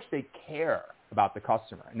matter how much they care about the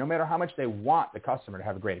customer, and no matter how much they want the customer to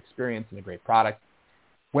have a great experience and a great product,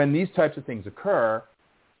 when these types of things occur,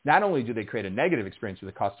 not only do they create a negative experience for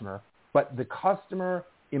the customer, but the customer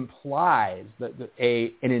implies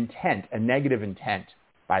an intent, a negative intent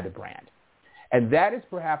by the brand. And that is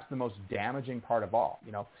perhaps the most damaging part of all.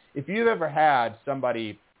 If you've ever had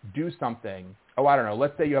somebody do something, I don't know,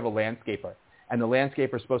 let's say you have a landscaper, and the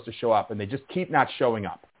landscaper is supposed to show up, and they just keep not showing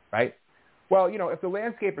up, right? Well, if the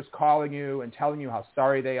landscaper's calling you and telling you how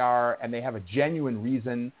sorry they are, and they have a genuine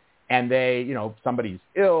reason, and they, somebody's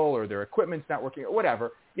ill or their equipment's not working or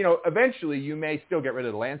whatever, eventually you may still get rid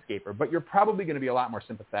of the landscaper, but you're probably going to be a lot more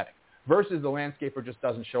sympathetic versus the landscaper just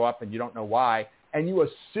doesn't show up and you don't know why, and you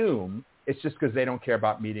assume it's just because they don't care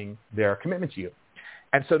about meeting their commitment to you.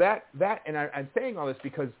 And so and I'm saying all this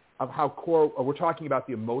because of how core, we're talking about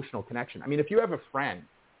the emotional connection. I mean, if you have a friend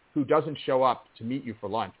who doesn't show up to meet you for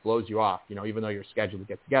lunch, blows you off, even though you're scheduled to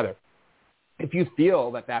get together, if you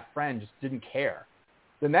feel that friend just didn't care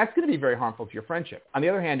then that's going to be very harmful to your friendship. On the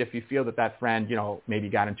other hand, if you feel that friend, maybe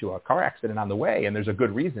got into a car accident on the way and there's a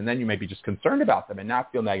good reason, then you may be just concerned about them and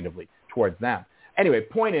not feel negatively towards them. Anyway,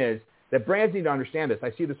 point is that brands need to understand this.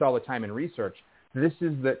 I see this all the time in research. This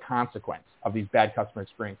is the consequence of these bad customer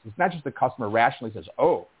experiences. It's not just the customer rationally says,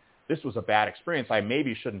 oh, this was a bad experience. I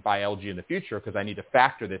maybe shouldn't buy LG in the future because I need to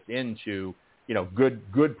factor this into,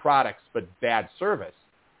 good products but bad service.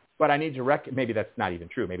 But I need to maybe that's not even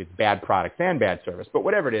true. Maybe it's bad products and bad service, but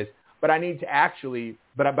whatever it is. But I need to actually,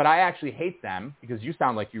 but I actually hate them because you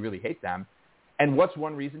sound like you really hate them. And what's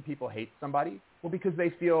one reason people hate somebody? Well, because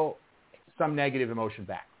they feel some negative emotion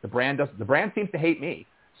back. The brand seems to hate me,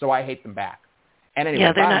 so I hate them back. And anyway,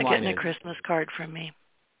 yeah, they're not getting a Christmas card from me.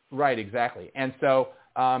 Right, exactly. And so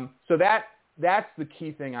that's the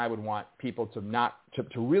key thing I would want people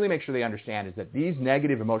to really make sure they understand is that these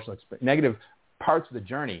negative negative parts of the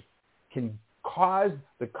journey can cause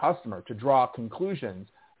the customer to draw conclusions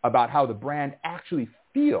about how the brand actually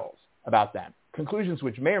feels about them. Conclusions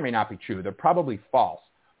which may or may not be true. They're probably false,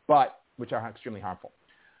 but which are extremely harmful.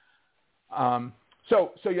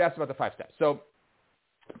 So you asked about the 5 steps. So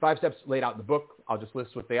 5 steps laid out in the book. I'll just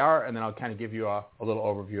list what they are, and then I'll kind of give you a little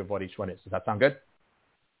overview of what each one is. Does that sound good?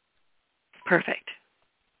 Perfect.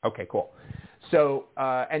 Okay, cool. So,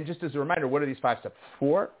 and just as a reminder, what are these 5 steps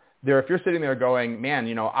for? If you're sitting there going, man,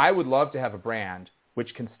 I would love to have a brand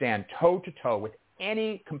which can stand toe-to-toe with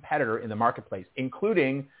any competitor in the marketplace,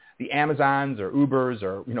 including the Amazons or Ubers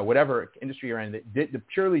or, whatever industry you're in, the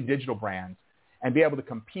purely digital brands, and be able to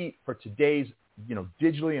compete for today's,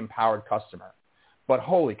 digitally empowered customer. But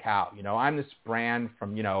holy cow, I'm this brand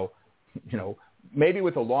from, maybe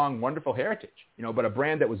with a long, wonderful heritage, but a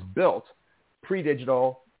brand that was built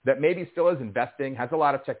pre-digital, that maybe still is investing, has a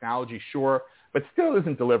lot of technology, sure, but still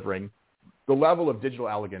isn't delivering the level of digital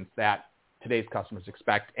elegance that today's customers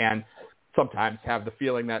expect and sometimes have the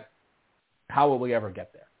feeling that how will we ever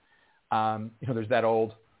get there? There's that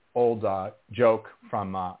old joke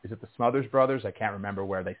from, is it the Smothers Brothers? I can't remember,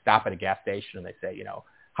 where they stop at a gas station and they say,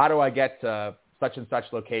 how do I get to such and such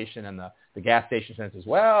location? And the gas station says,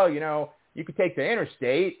 well, you could take the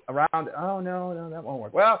interstate around. Oh, no, that won't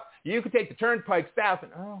work. Well, you could take the turnpike south.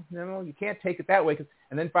 And, oh, no, you can't take it that way.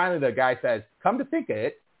 And then finally the guy says, come to think of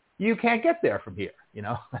it, you can't get there from here.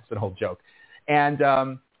 That's an old joke. And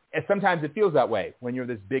sometimes it feels that way when you're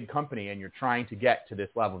this big company and you're trying to get to this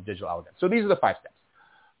level of digital elegance. So these are the 5 steps.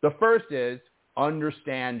 The first is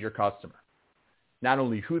understand your customer. Not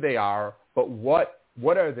only who they are, but what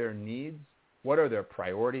are their needs, what are their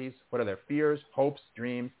priorities, what are their fears, hopes,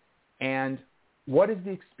 dreams, and what is the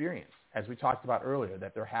experience, as we talked about earlier,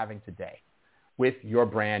 that they're having today with your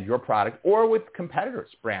brand, your product, or with competitors'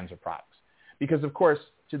 brands or products. Because, of course,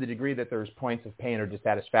 to the degree that there's points of pain or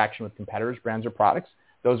dissatisfaction with competitors' brands or products,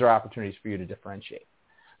 those are opportunities for you to differentiate.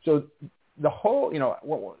 So the whole,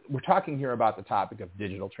 we're talking here about the topic of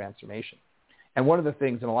digital transformation. And one of the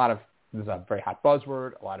things, this is a very hot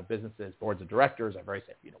buzzword, a lot of businesses, boards of directors are very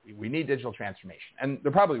saying, we need digital transformation. And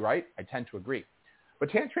they're probably right. I tend to agree. But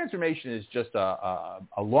transformation is just a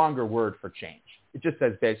longer word for change. It just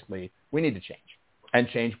says basically we need to change, and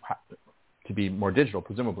change to be more digital,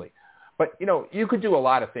 presumably. But, you could do a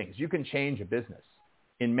lot of things. You can change a business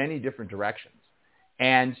in many different directions.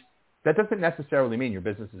 And that doesn't necessarily mean your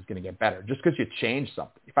business is going to get better just because you change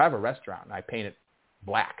something. If I have a restaurant and I paint it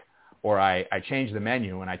black, or I change the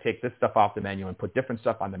menu and I take this stuff off the menu and put different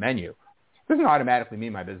stuff on the menu, it doesn't automatically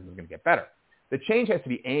mean my business is going to get better. The change has to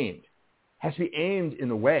be aimed in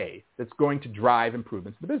a way that's going to drive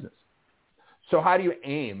improvements in the business. So how do you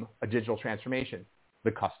aim a digital transformation?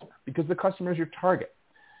 The customer, because the customer is your target.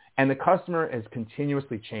 And the customer is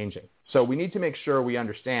continuously changing. So we need to make sure we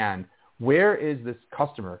understand where is this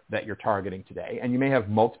customer that you're targeting today. And you may have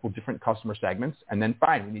multiple different customer segments. And then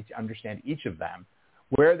fine, we need to understand each of them.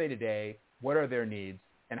 Where are they today? What are their needs?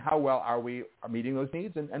 And how well are we meeting those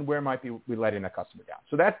needs? And where might we letting the customer down?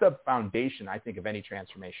 So that's the foundation, I think, of any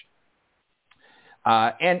transformation.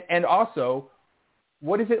 And also,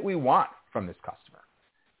 what is it we want from this customer?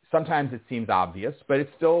 Sometimes it seems obvious, but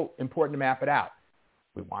it's still important to map it out.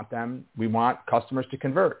 We want customers to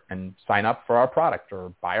convert and sign up for our product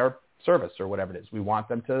or buy our service or whatever it is. We want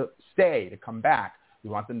them to stay, to come back. We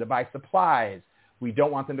want them to buy supplies. We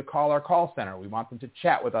don't want them to call our call center. We want them to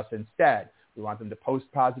chat with us instead. We want them to post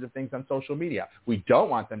positive things on social media. We don't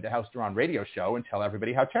want them to host their own radio show and tell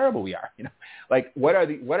everybody how terrible we are. What are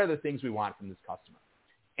the things we want from this customer?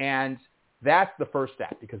 And that's the first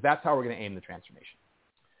step, because that's how we're going to aim the transformation.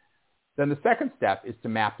 Then the second step is to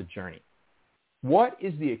map the journey. What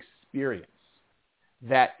is the experience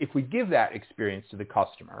that if we give that experience to the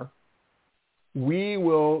customer, we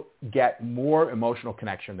will get more emotional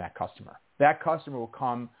connection to that customer. That customer will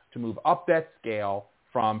come to move up that scale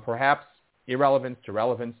from perhaps irrelevance to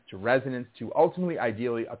relevance to resonance to ultimately,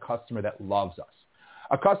 ideally, a customer that loves us.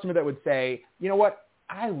 A customer that would say, you know what,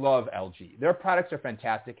 I love LG. Their products are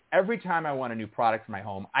fantastic. Every time I want a new product for my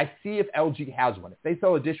home, I see if LG has one. If they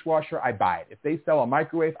sell a dishwasher, I buy it. If they sell a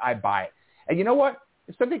microwave, I buy it. And you know what?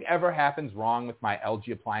 If something ever happens wrong with my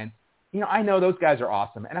LG appliance, I know those guys are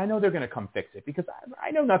awesome, and I know they're going to come fix it because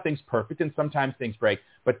I know nothing's perfect, and sometimes things break,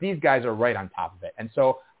 but these guys are right on top of it. And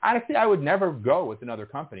so honestly, I would never go with another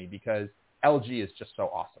company because LG is just so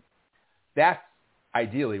awesome. That's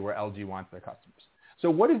ideally where LG wants their customers. So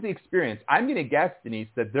what is the experience? I'm going to guess, Denise,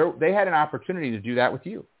 that they had an opportunity to do that with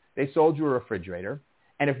you. They sold you a refrigerator,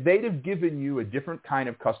 and if they'd have given you a different kind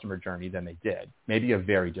of customer journey than they did, maybe a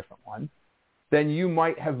very different one, then you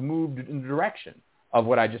might have moved in the direction of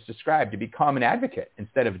what I just described to become an advocate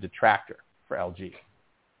instead of a detractor for LG.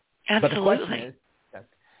 Absolutely. But the question is,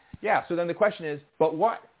 so then the question is, but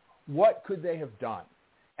what could they have done?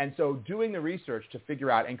 And so doing the research to figure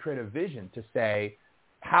out and create a vision to say,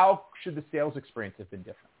 how should the sales experience have been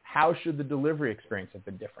different? How should the delivery experience have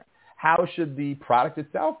been different? How should the product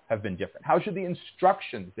itself have been different? How should the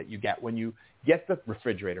instructions that you get when you get the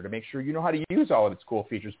refrigerator to make sure you know how to use all of its cool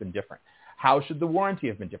features been different? How should the warranty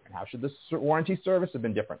have been different? How should the warranty service have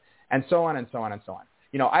been different? And so on and so on and so on.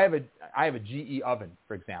 I have a GE oven,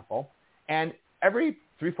 for example, and every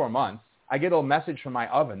 3-4 months, I get a little message from my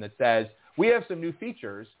oven that says, we have some new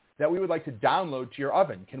features that we would like to download to your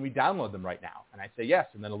oven. Can we download them right now? And I say yes.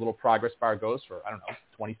 And then a little progress bar goes for,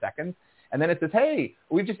 20 seconds. And then it says, hey,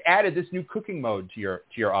 we've just added this new cooking mode to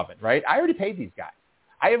your oven, right? I already paid these guys.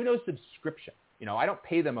 I have no subscription. I don't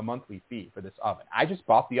pay them a monthly fee for this oven. I just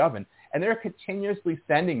bought the oven, and they're continuously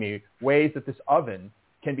sending me ways that this oven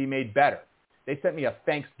can be made better. They sent me a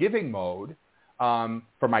Thanksgiving mode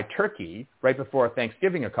for my turkey right before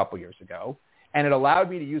Thanksgiving a couple years ago, and it allowed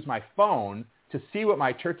me to use my phone to see what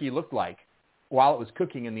my turkey looked like while it was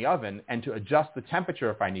cooking in the oven and to adjust the temperature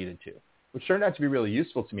if I needed to, which turned out to be really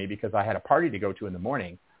useful to me because I had a party to go to in the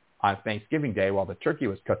morning on Thanksgiving Day while the turkey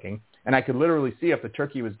was cooking, and I could literally see if the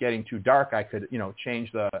turkey was getting too dark. I could,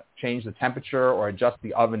 change the temperature or adjust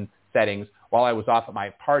the oven settings while I was off at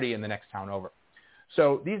my party in the next town over.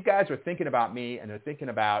 So these guys are thinking about me, and they're thinking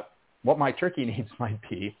about what my turkey needs might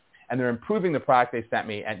be, and they're improving the product they sent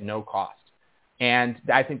me at no cost. And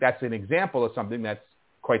I think that's an example of something that's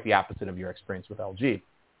quite the opposite of your experience with LG.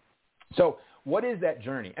 So what is that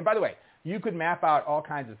journey? And by the way, you could map out all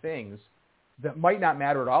kinds of things that might not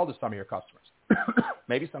matter at all to some of your customers.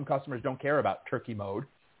 Maybe some customers don't care about turkey mode,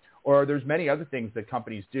 or there's many other things that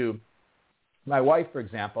companies do. My wife, for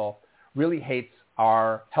example, really hates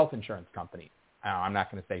our health insurance company. I'm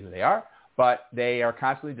not going to say who they are, but they are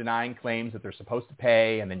constantly denying claims that they're supposed to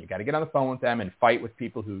pay, and then you got to get on the phone with them and fight with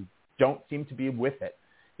people who don't seem to be with it,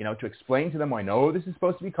 to explain to them, I know this is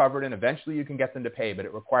supposed to be covered, and eventually you can get them to pay, but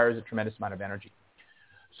it requires a tremendous amount of energy.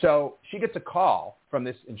 So she gets a call from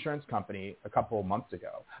this insurance company a couple of months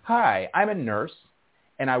ago. Hi, I'm a nurse,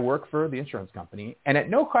 and I work for the insurance company, and at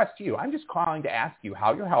no cost to you, I'm just calling to ask you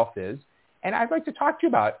how your health is, and I'd like to talk to you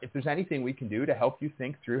about if there's anything we can do to help you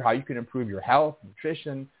think through how you can improve your health,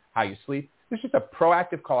 nutrition, how you sleep. It's just a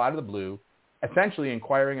proactive call out of the blue, essentially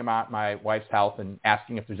inquiring about my wife's health and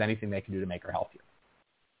asking if there's anything they can do to make her healthier.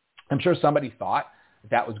 I'm sure somebody thought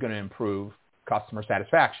that was going to improve customer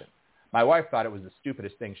satisfaction. My wife thought it was the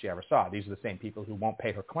stupidest thing she ever saw. These are the same people who won't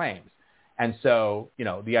pay her claims. And so,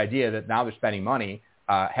 the idea that now they're spending money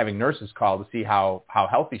having nurses call to see how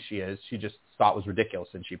healthy she is, she just thought was ridiculous,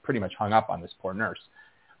 and she pretty much hung up on this poor nurse.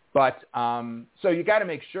 But so you got to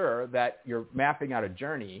make sure that you're mapping out a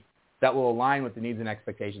journey that will align with the needs and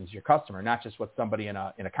expectations of your customer, not just what somebody in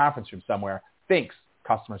a conference room somewhere thinks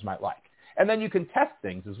customers might like. And then you can test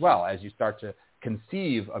things as well as you start to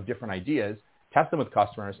conceive of different ideas, test them with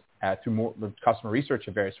customers through customer research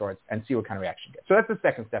of various sorts, and see what kind of reaction you get. So that's the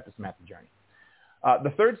second step, is to map the journey.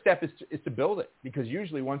 The third step is to build it, because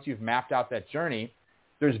usually once you've mapped out that journey,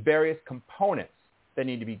 there's various components that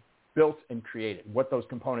need to be built and created. What those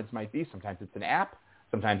components might be, sometimes it's an app,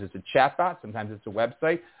 sometimes it's a chatbot, sometimes it's a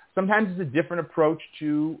website, sometimes it's a different approach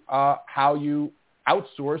to how you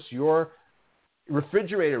outsource your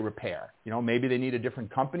refrigerator repair. Maybe they need a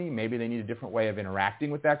different company. Maybe they need a different way of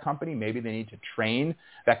interacting with that company. Maybe they need to train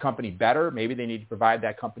that company better. Maybe they need to provide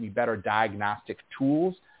that company better diagnostic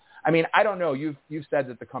tools. I don't know. You've said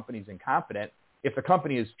that the company's incompetent. If the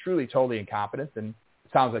company is truly totally incompetent, then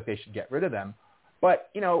it sounds like they should get rid of them. But,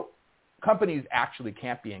 companies actually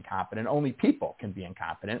can't be incompetent. Only people can be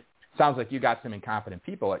incompetent. Sounds like you got some incompetent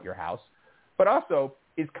people at your house. But also,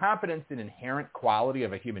 is competence an inherent quality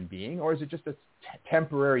of a human being, or is it just a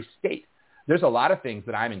temporary state? There's a lot of things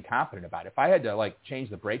that I'm incompetent about. If I had to like change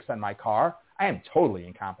the brakes on my car, I am totally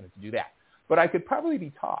incompetent to do that. But I could probably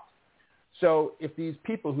be taught. So if these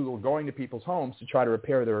people who are going to people's homes to try to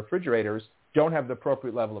repair their refrigerators don't have the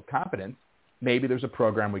appropriate level of competence, maybe there's a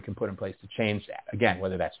program we can put in place to change that. Again,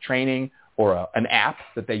 whether that's training or an app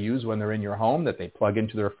that they use when they're in your home that they plug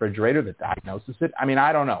into the refrigerator that diagnoses it. I mean,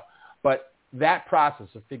 I don't know. But that process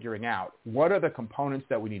of figuring out what are the components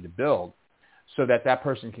that we need to build so that that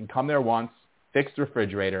person can come there once, fix the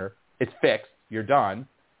refrigerator, it's fixed, you're done,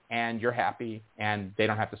 and you're happy, and they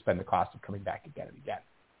don't have to spend the cost of coming back again and again.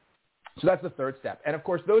 So that's the third step. And, of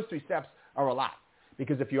course, those three steps are a lot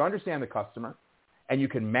because if you understand the customer and you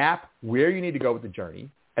can map where you need to go with the journey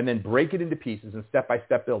and then break it into pieces and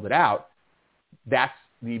step-by-step build it out, that's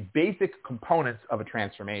the basic components of a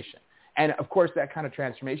transformation. And, of course, that kind of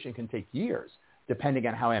transformation can take years depending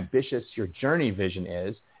on how ambitious your journey vision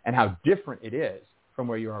is and how different it is from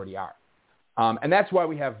where you already are. And that's why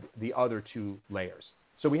we have the other two layers.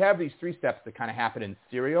 So we have these three steps that kind of happen in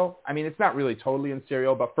serial. I mean, it's not really totally in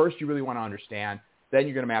serial, but first you really want to understand, then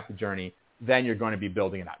you're going to map the journey, then you're going to be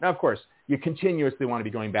building it out. Now, of course, you continuously want to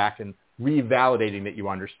be going back and revalidating that you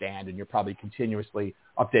understand, and you're probably continuously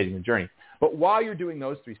updating the journey. But while you're doing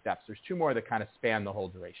those three steps, there's two more that kind of span the whole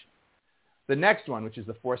duration. The next one, which is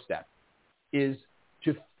the fourth step, is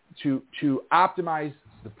to optimize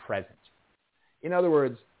the present. In other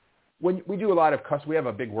words, when we do a lot of we have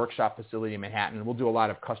a big workshop facility in Manhattan, and we'll do a lot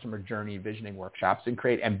of customer journey visioning workshops and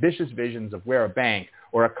create ambitious visions of where a bank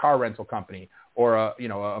or a car rental company or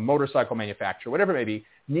a motorcycle manufacturer, whatever it may be,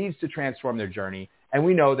 needs to transform their journey. And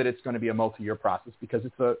we know that it's going to be a multi-year process because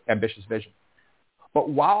it's an ambitious vision. But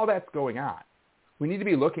while that's going on, we need to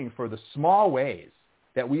be looking for the small ways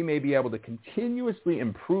that we may be able to continuously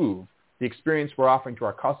improve the experience we're offering to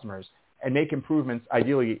our customers and make improvements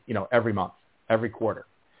ideally, every month, every quarter.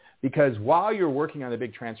 Because while you're working on the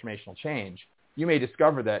big transformational change, you may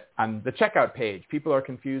discover that on the checkout page, people are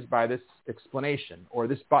confused by this explanation or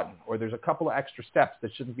this button, or there's a couple of extra steps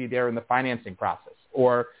that shouldn't be there in the financing process,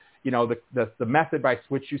 or the method by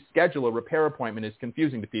which you schedule a repair appointment is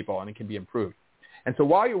confusing to people and it can be improved. And so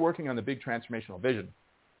while you're working on the big transformational vision,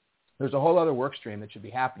 there's a whole other work stream that should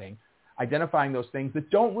be happening, identifying those things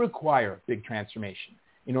that don't require big transformation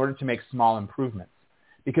in order to make small improvements.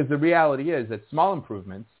 Because the reality is that small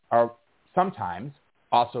improvements are sometimes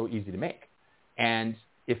also easy to make. And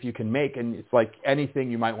if you can and it's like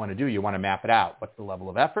anything you might want to do, you want to map it out. What's the level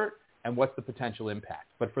of effort and what's the potential impact?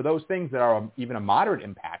 But for those things that are even a moderate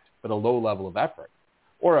impact but a low level of effort,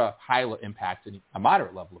 or a high impact and a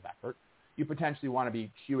moderate level of effort, you potentially want to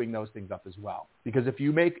be queuing those things up as well. Because if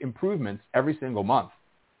you make improvements every single month,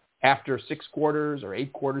 after 6 quarters or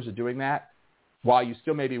 8 quarters of doing that, while you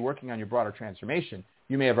still may be working on your broader transformation,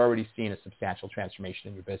 you may have already seen a substantial transformation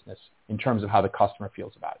in your business in terms of how the customer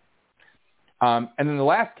feels about it. And then the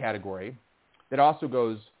last category that also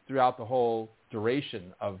goes throughout the whole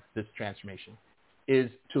duration of this transformation is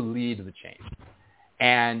to lead the change.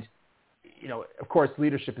 And, of course,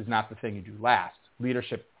 leadership is not the thing you do last.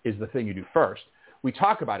 Leadership is the thing you do first. We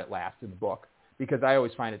talk about it last in the book because I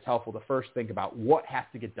always find it's helpful to first think about what has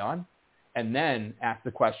to get done and then ask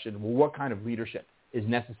the question, well, what kind of leadership is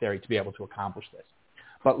necessary to be able to accomplish this?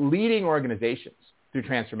 But leading organizations through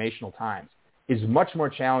transformational times is much more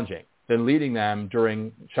challenging than leading them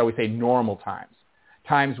during, shall we say, normal times.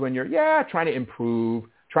 Times when you're, trying to improve,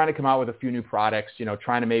 trying to come out with a few new products,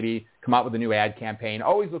 trying to maybe come out with a new ad campaign,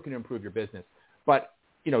 always looking to improve your business. But,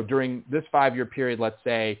 during this 5-year period, let's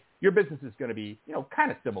say, your business is going to be,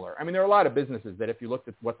 kind of similar. I mean, there are a lot of businesses that if you looked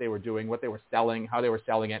at what they were doing, what they were selling, how they were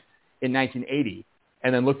selling it in 1980,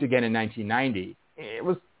 and then looked again in 1990, it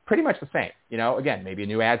was pretty much the same. Again, maybe a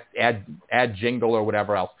new ad jingle or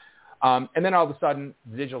whatever else. And then all of a sudden,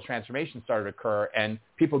 the digital transformation started to occur, and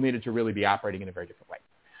people needed to really be operating in a very different way.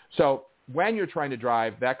 So when you're trying to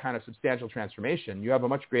drive that kind of substantial transformation, you have a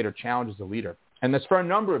much greater challenge as a leader. And that's for a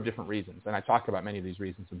number of different reasons, and I talk about many of these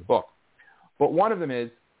reasons in the book. But one of them is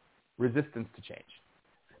resistance to change.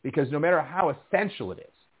 Because no matter how essential it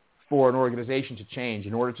is for an organization to change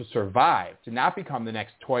in order to survive, to not become the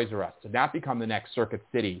next Toys R Us, to not become the next Circuit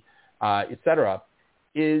City, et cetera,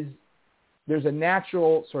 there's a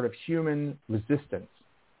natural sort of human resistance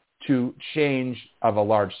to change of a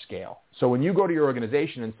large scale. So when you go to your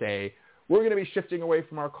organization and say, we're going to be shifting away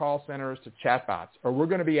from our call centers to chatbots, or we're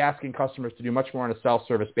going to be asking customers to do much more on a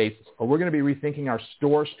self-service basis, or we're going to be rethinking our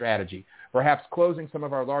store strategy, perhaps closing some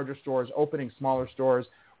of our larger stores, opening smaller stores,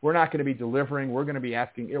 we're not going to be delivering, we're going to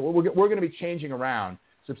be changing around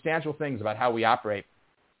substantial things about how we operate.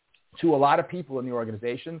 To a lot of people in the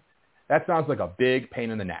organization, that sounds like a big pain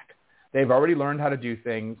in the neck. They've already learned how to do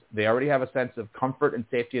things. They already have a sense of comfort and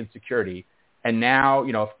safety and security. And now,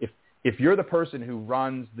 if you're the person who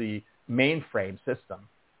runs the mainframe system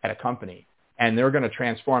at a company and they're going to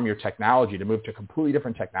transform your technology to move to a completely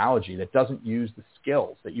different technology that doesn't use the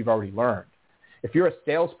skills that you've already learned, if you're a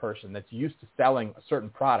salesperson that's used to selling a certain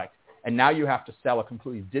product and now you have to sell a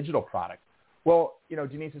completely digital product, well,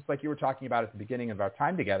 Denise, it's like you were talking about at the beginning of our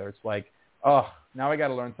time together. It's like, oh, now I got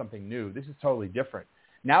to learn something new. This is totally different.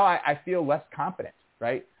 Now I feel less confident,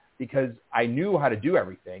 right? Because I knew how to do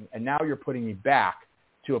everything, and now you're putting me back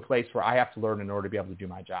to a place where I have to learn in order to be able to do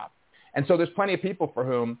my job. And so there's plenty of people for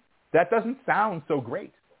whom that doesn't sound so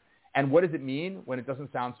great. And what does it mean when it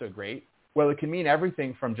doesn't sound so great? Well, it can mean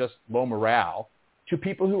everything from just low morale to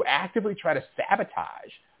people who actively try to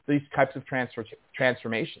sabotage these types of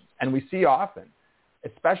transformations. And we see often,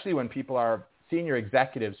 especially when people are senior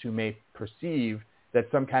executives who may perceive that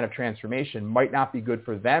some kind of transformation might not be good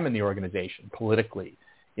for them in the organization politically.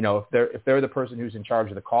 If they're the person who's in charge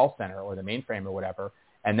of the call center or the mainframe or whatever,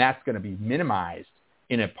 and that's going to be minimized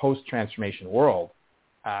in a post-transformation world,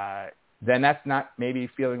 then that's not maybe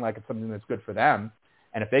feeling like it's something that's good for them.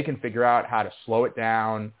 And if they can figure out how to slow it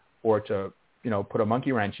down or to, put a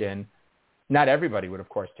monkey wrench in, not everybody would, of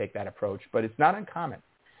course, take that approach, but it's not uncommon.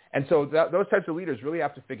 And so those types of leaders really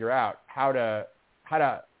have to figure out how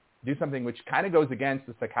to do something which kind of goes against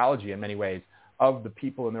the psychology in many ways of the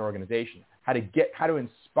people in their organization, how to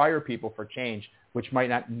inspire people for change, which might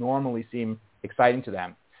not normally seem exciting to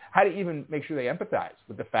them, how to even make sure they empathize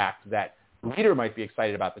with the fact that the leader might be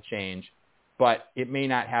excited about the change, but it may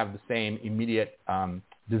not have the same immediate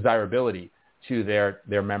desirability to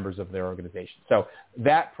their members of their organization. So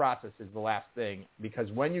that process is the last thing,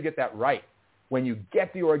 because when you get that right, when you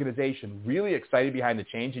get the organization really excited behind the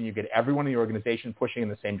change and you get everyone in the organization pushing in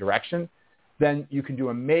the same direction, then you can do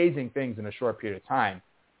amazing things in a short period of time.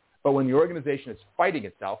 But when the organization is fighting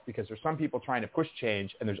itself, because there's some people trying to push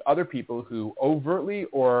change and there's other people who overtly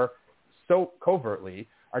or so covertly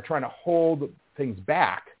are trying to hold things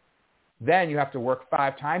back, then you have to work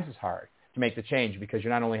 5 times as hard to make the change, because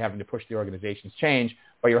you're not only having to push the organization's change,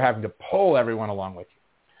 but you're having to pull everyone along with you.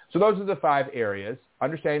 So those are the 5 areas: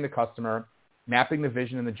 understanding the customer, mapping the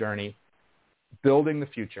vision and the journey, building the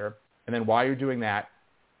future, and then while you're doing that,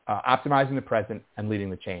 optimizing the present and leading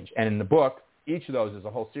the change. And in the book, each of those is a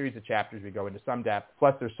whole series of chapters. We go into some depth,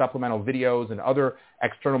 plus there's supplemental videos and other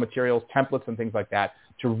external materials, templates and things like that,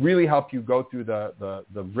 to really help you go through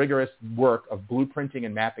the rigorous work of blueprinting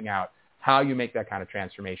and mapping out how you make that kind of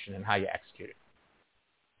transformation and how you execute it.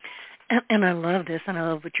 And I love this, and I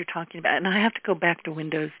love what you're talking about. And I have to go back to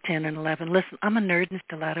Windows 10 and 11. Listen, I'm a nerd in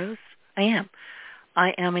stilettos. I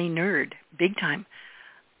am a nerd, big time.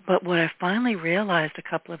 But what I finally realized a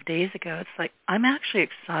couple of days ago, it's like I'm actually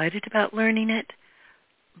excited about learning it,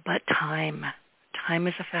 but time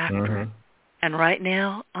is a factor. Mm-hmm. And right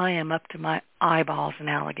now, I am up to my eyeballs in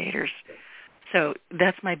alligators. So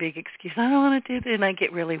that's my big excuse. I don't want to do that, and I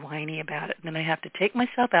get really whiny about it. And then I have to take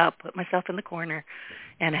myself out, put myself in the corner,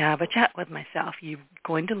 and have a chat with myself. You're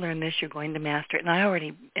going to learn this. You're going to master it. And I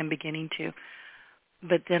already am beginning to.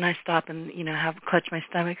 But then I stop and, have clutch my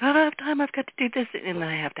stomach. I don't have time. I've got to do this. And then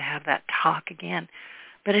I have to have that talk again.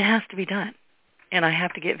 But it has to be done. And I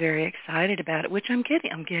have to get very excited about it, which I'm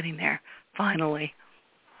getting. I'm getting there, finally.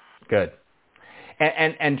 Good.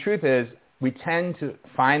 And truth is, we tend to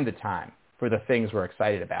find the time for the things we're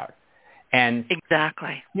excited about. And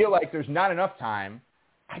exactly. Feel like there's not enough time.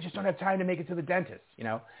 I just don't have time to make it to the dentist,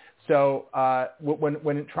 So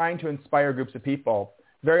when trying to inspire groups of people,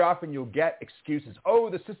 very often you'll get excuses. Oh,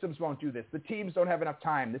 the systems won't do this. The teams don't have enough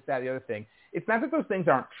time, this, that, the other thing. It's not that those things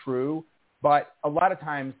aren't true, but a lot of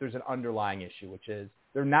times there's an underlying issue, which is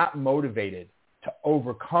they're not motivated to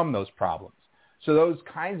overcome those problems. So those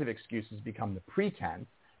kinds of excuses become the pretense.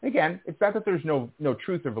 Again, it's not that there's no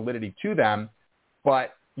truth or validity to them,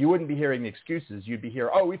 but you wouldn't be hearing the excuses. You'd be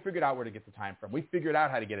hearing, oh, we figured out where to get the time from. We figured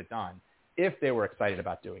out how to get it done, if they were excited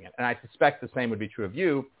about doing it. And I suspect the same would be true of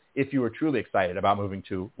you if you were truly excited about moving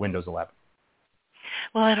to Windows 11.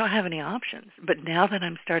 Well, I don't have any options. But now that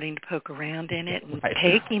I'm starting to poke around in it and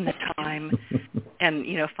taking the time and,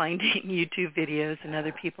 finding YouTube videos and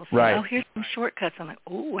other people saying, oh, here's some shortcuts. I'm like,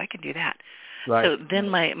 oh, I can do that. Right. So then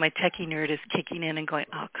my techie nerd is kicking in and going,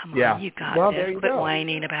 oh, come on, you got this. Quit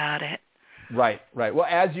whining about it. Right. Well,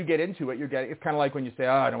 as you get into it, it's kind of like when you say,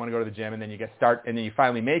 oh, I don't want to go to the gym, and then you and then you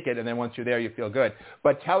finally make it, and then once you're there, you feel good.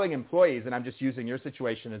 But telling employees, and I'm just using your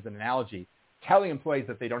situation as an analogy, telling employees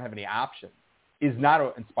that they don't have any options is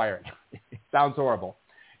not inspiring. It sounds horrible.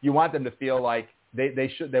 You want them to feel like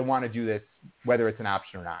they want to do this, whether it's an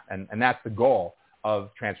option or not. And that's the goal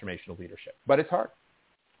of transformational leadership. But it's hard.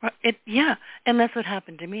 Yeah, and that's what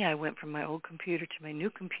happened to me. I went from my old computer to my new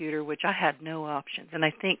computer, which I had no options. And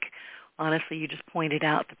I think, honestly, you just pointed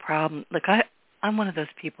out the problem. Look, I'm one of those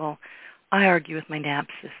people. I argue with my nav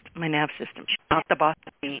system. She's not the boss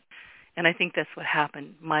of me. And I think that's what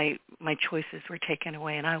happened. My choices were taken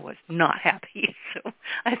away, and I was not happy. So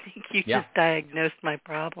I think you just diagnosed my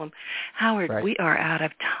problem. Howard, we are out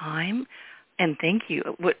of time, and thank you.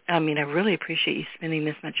 I really appreciate you spending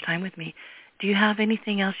this much time with me. Do you have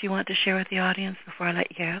anything else you want to share with the audience before I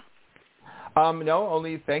let you go? No,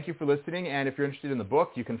 only thank you for listening. And if you're interested in the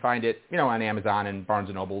book, you can find it, on Amazon and Barnes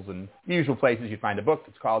 & Nobles and the usual places you'd find a book.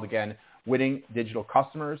 It's called, again, Winning Digital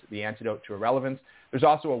Customers, The Antidote to Irrelevance. There's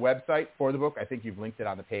also a website for the book. I think you've linked it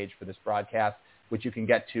on the page for this broadcast, which you can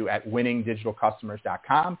get to at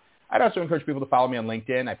winningdigitalcustomers.com. I'd also encourage people to follow me on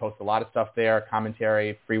LinkedIn. I post a lot of stuff there,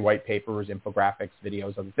 commentary, free white papers, infographics,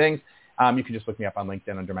 videos, other things. You can just look me up on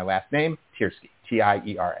LinkedIn under my last name, Tiersky,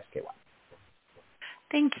 Tiersky.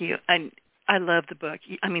 Thank you. I love the book.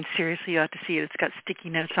 Seriously, you ought to see it. It's got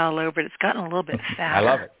sticky notes all over it. It's gotten a little bit fatter. I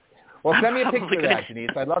love it. Well, send me a picture of that, Denise.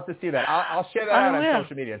 I'd love to see that. I'll share that out on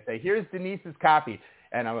social media and say, here's Denise's copy.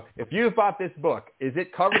 And if you've bought this book, is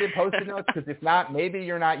it covered in Post-it notes? Because if not, maybe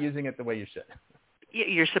you're not using it the way you should.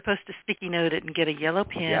 You're supposed to sticky note it and get a yellow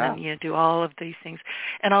pen and do all of these things.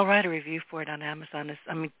 And I'll write a review for it on Amazon.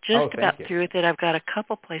 Just about through with it. I've got a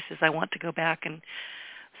couple places I want to go back and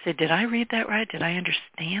say, did I read that right? Did I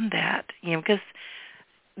understand that? Because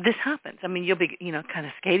this happens. You'll be, kind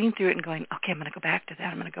of skating through it and going, okay, I'm going to go back to that.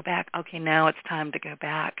 I'm going to go back. Okay, now it's time to go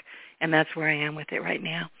back. And that's where I am with it right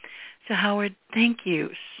now. So, Howard, thank you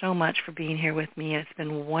so much for being here with me. It's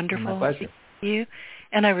been wonderful. My pleasure. You,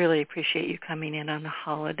 and I really appreciate you coming in on the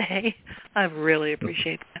holiday. I really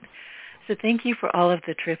appreciate that. So thank you for all of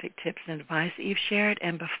the terrific tips and advice that you've shared.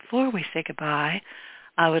 And before we say goodbye,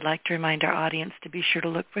 I would like to remind our audience to be sure to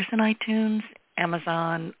look for us on iTunes,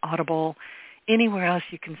 Amazon, Audible, anywhere else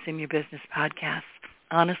you consume your business podcasts.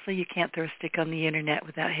 Honestly, you can't throw a stick on the Internet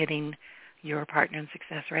without hitting Your Partner in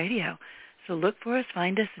Success Radio. So look for us,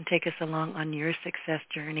 find us, and take us along on your success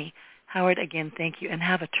journey. Howard, again, thank you, and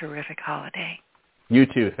have a terrific holiday. You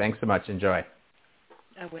too. Thanks so much. Enjoy.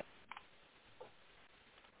 I will.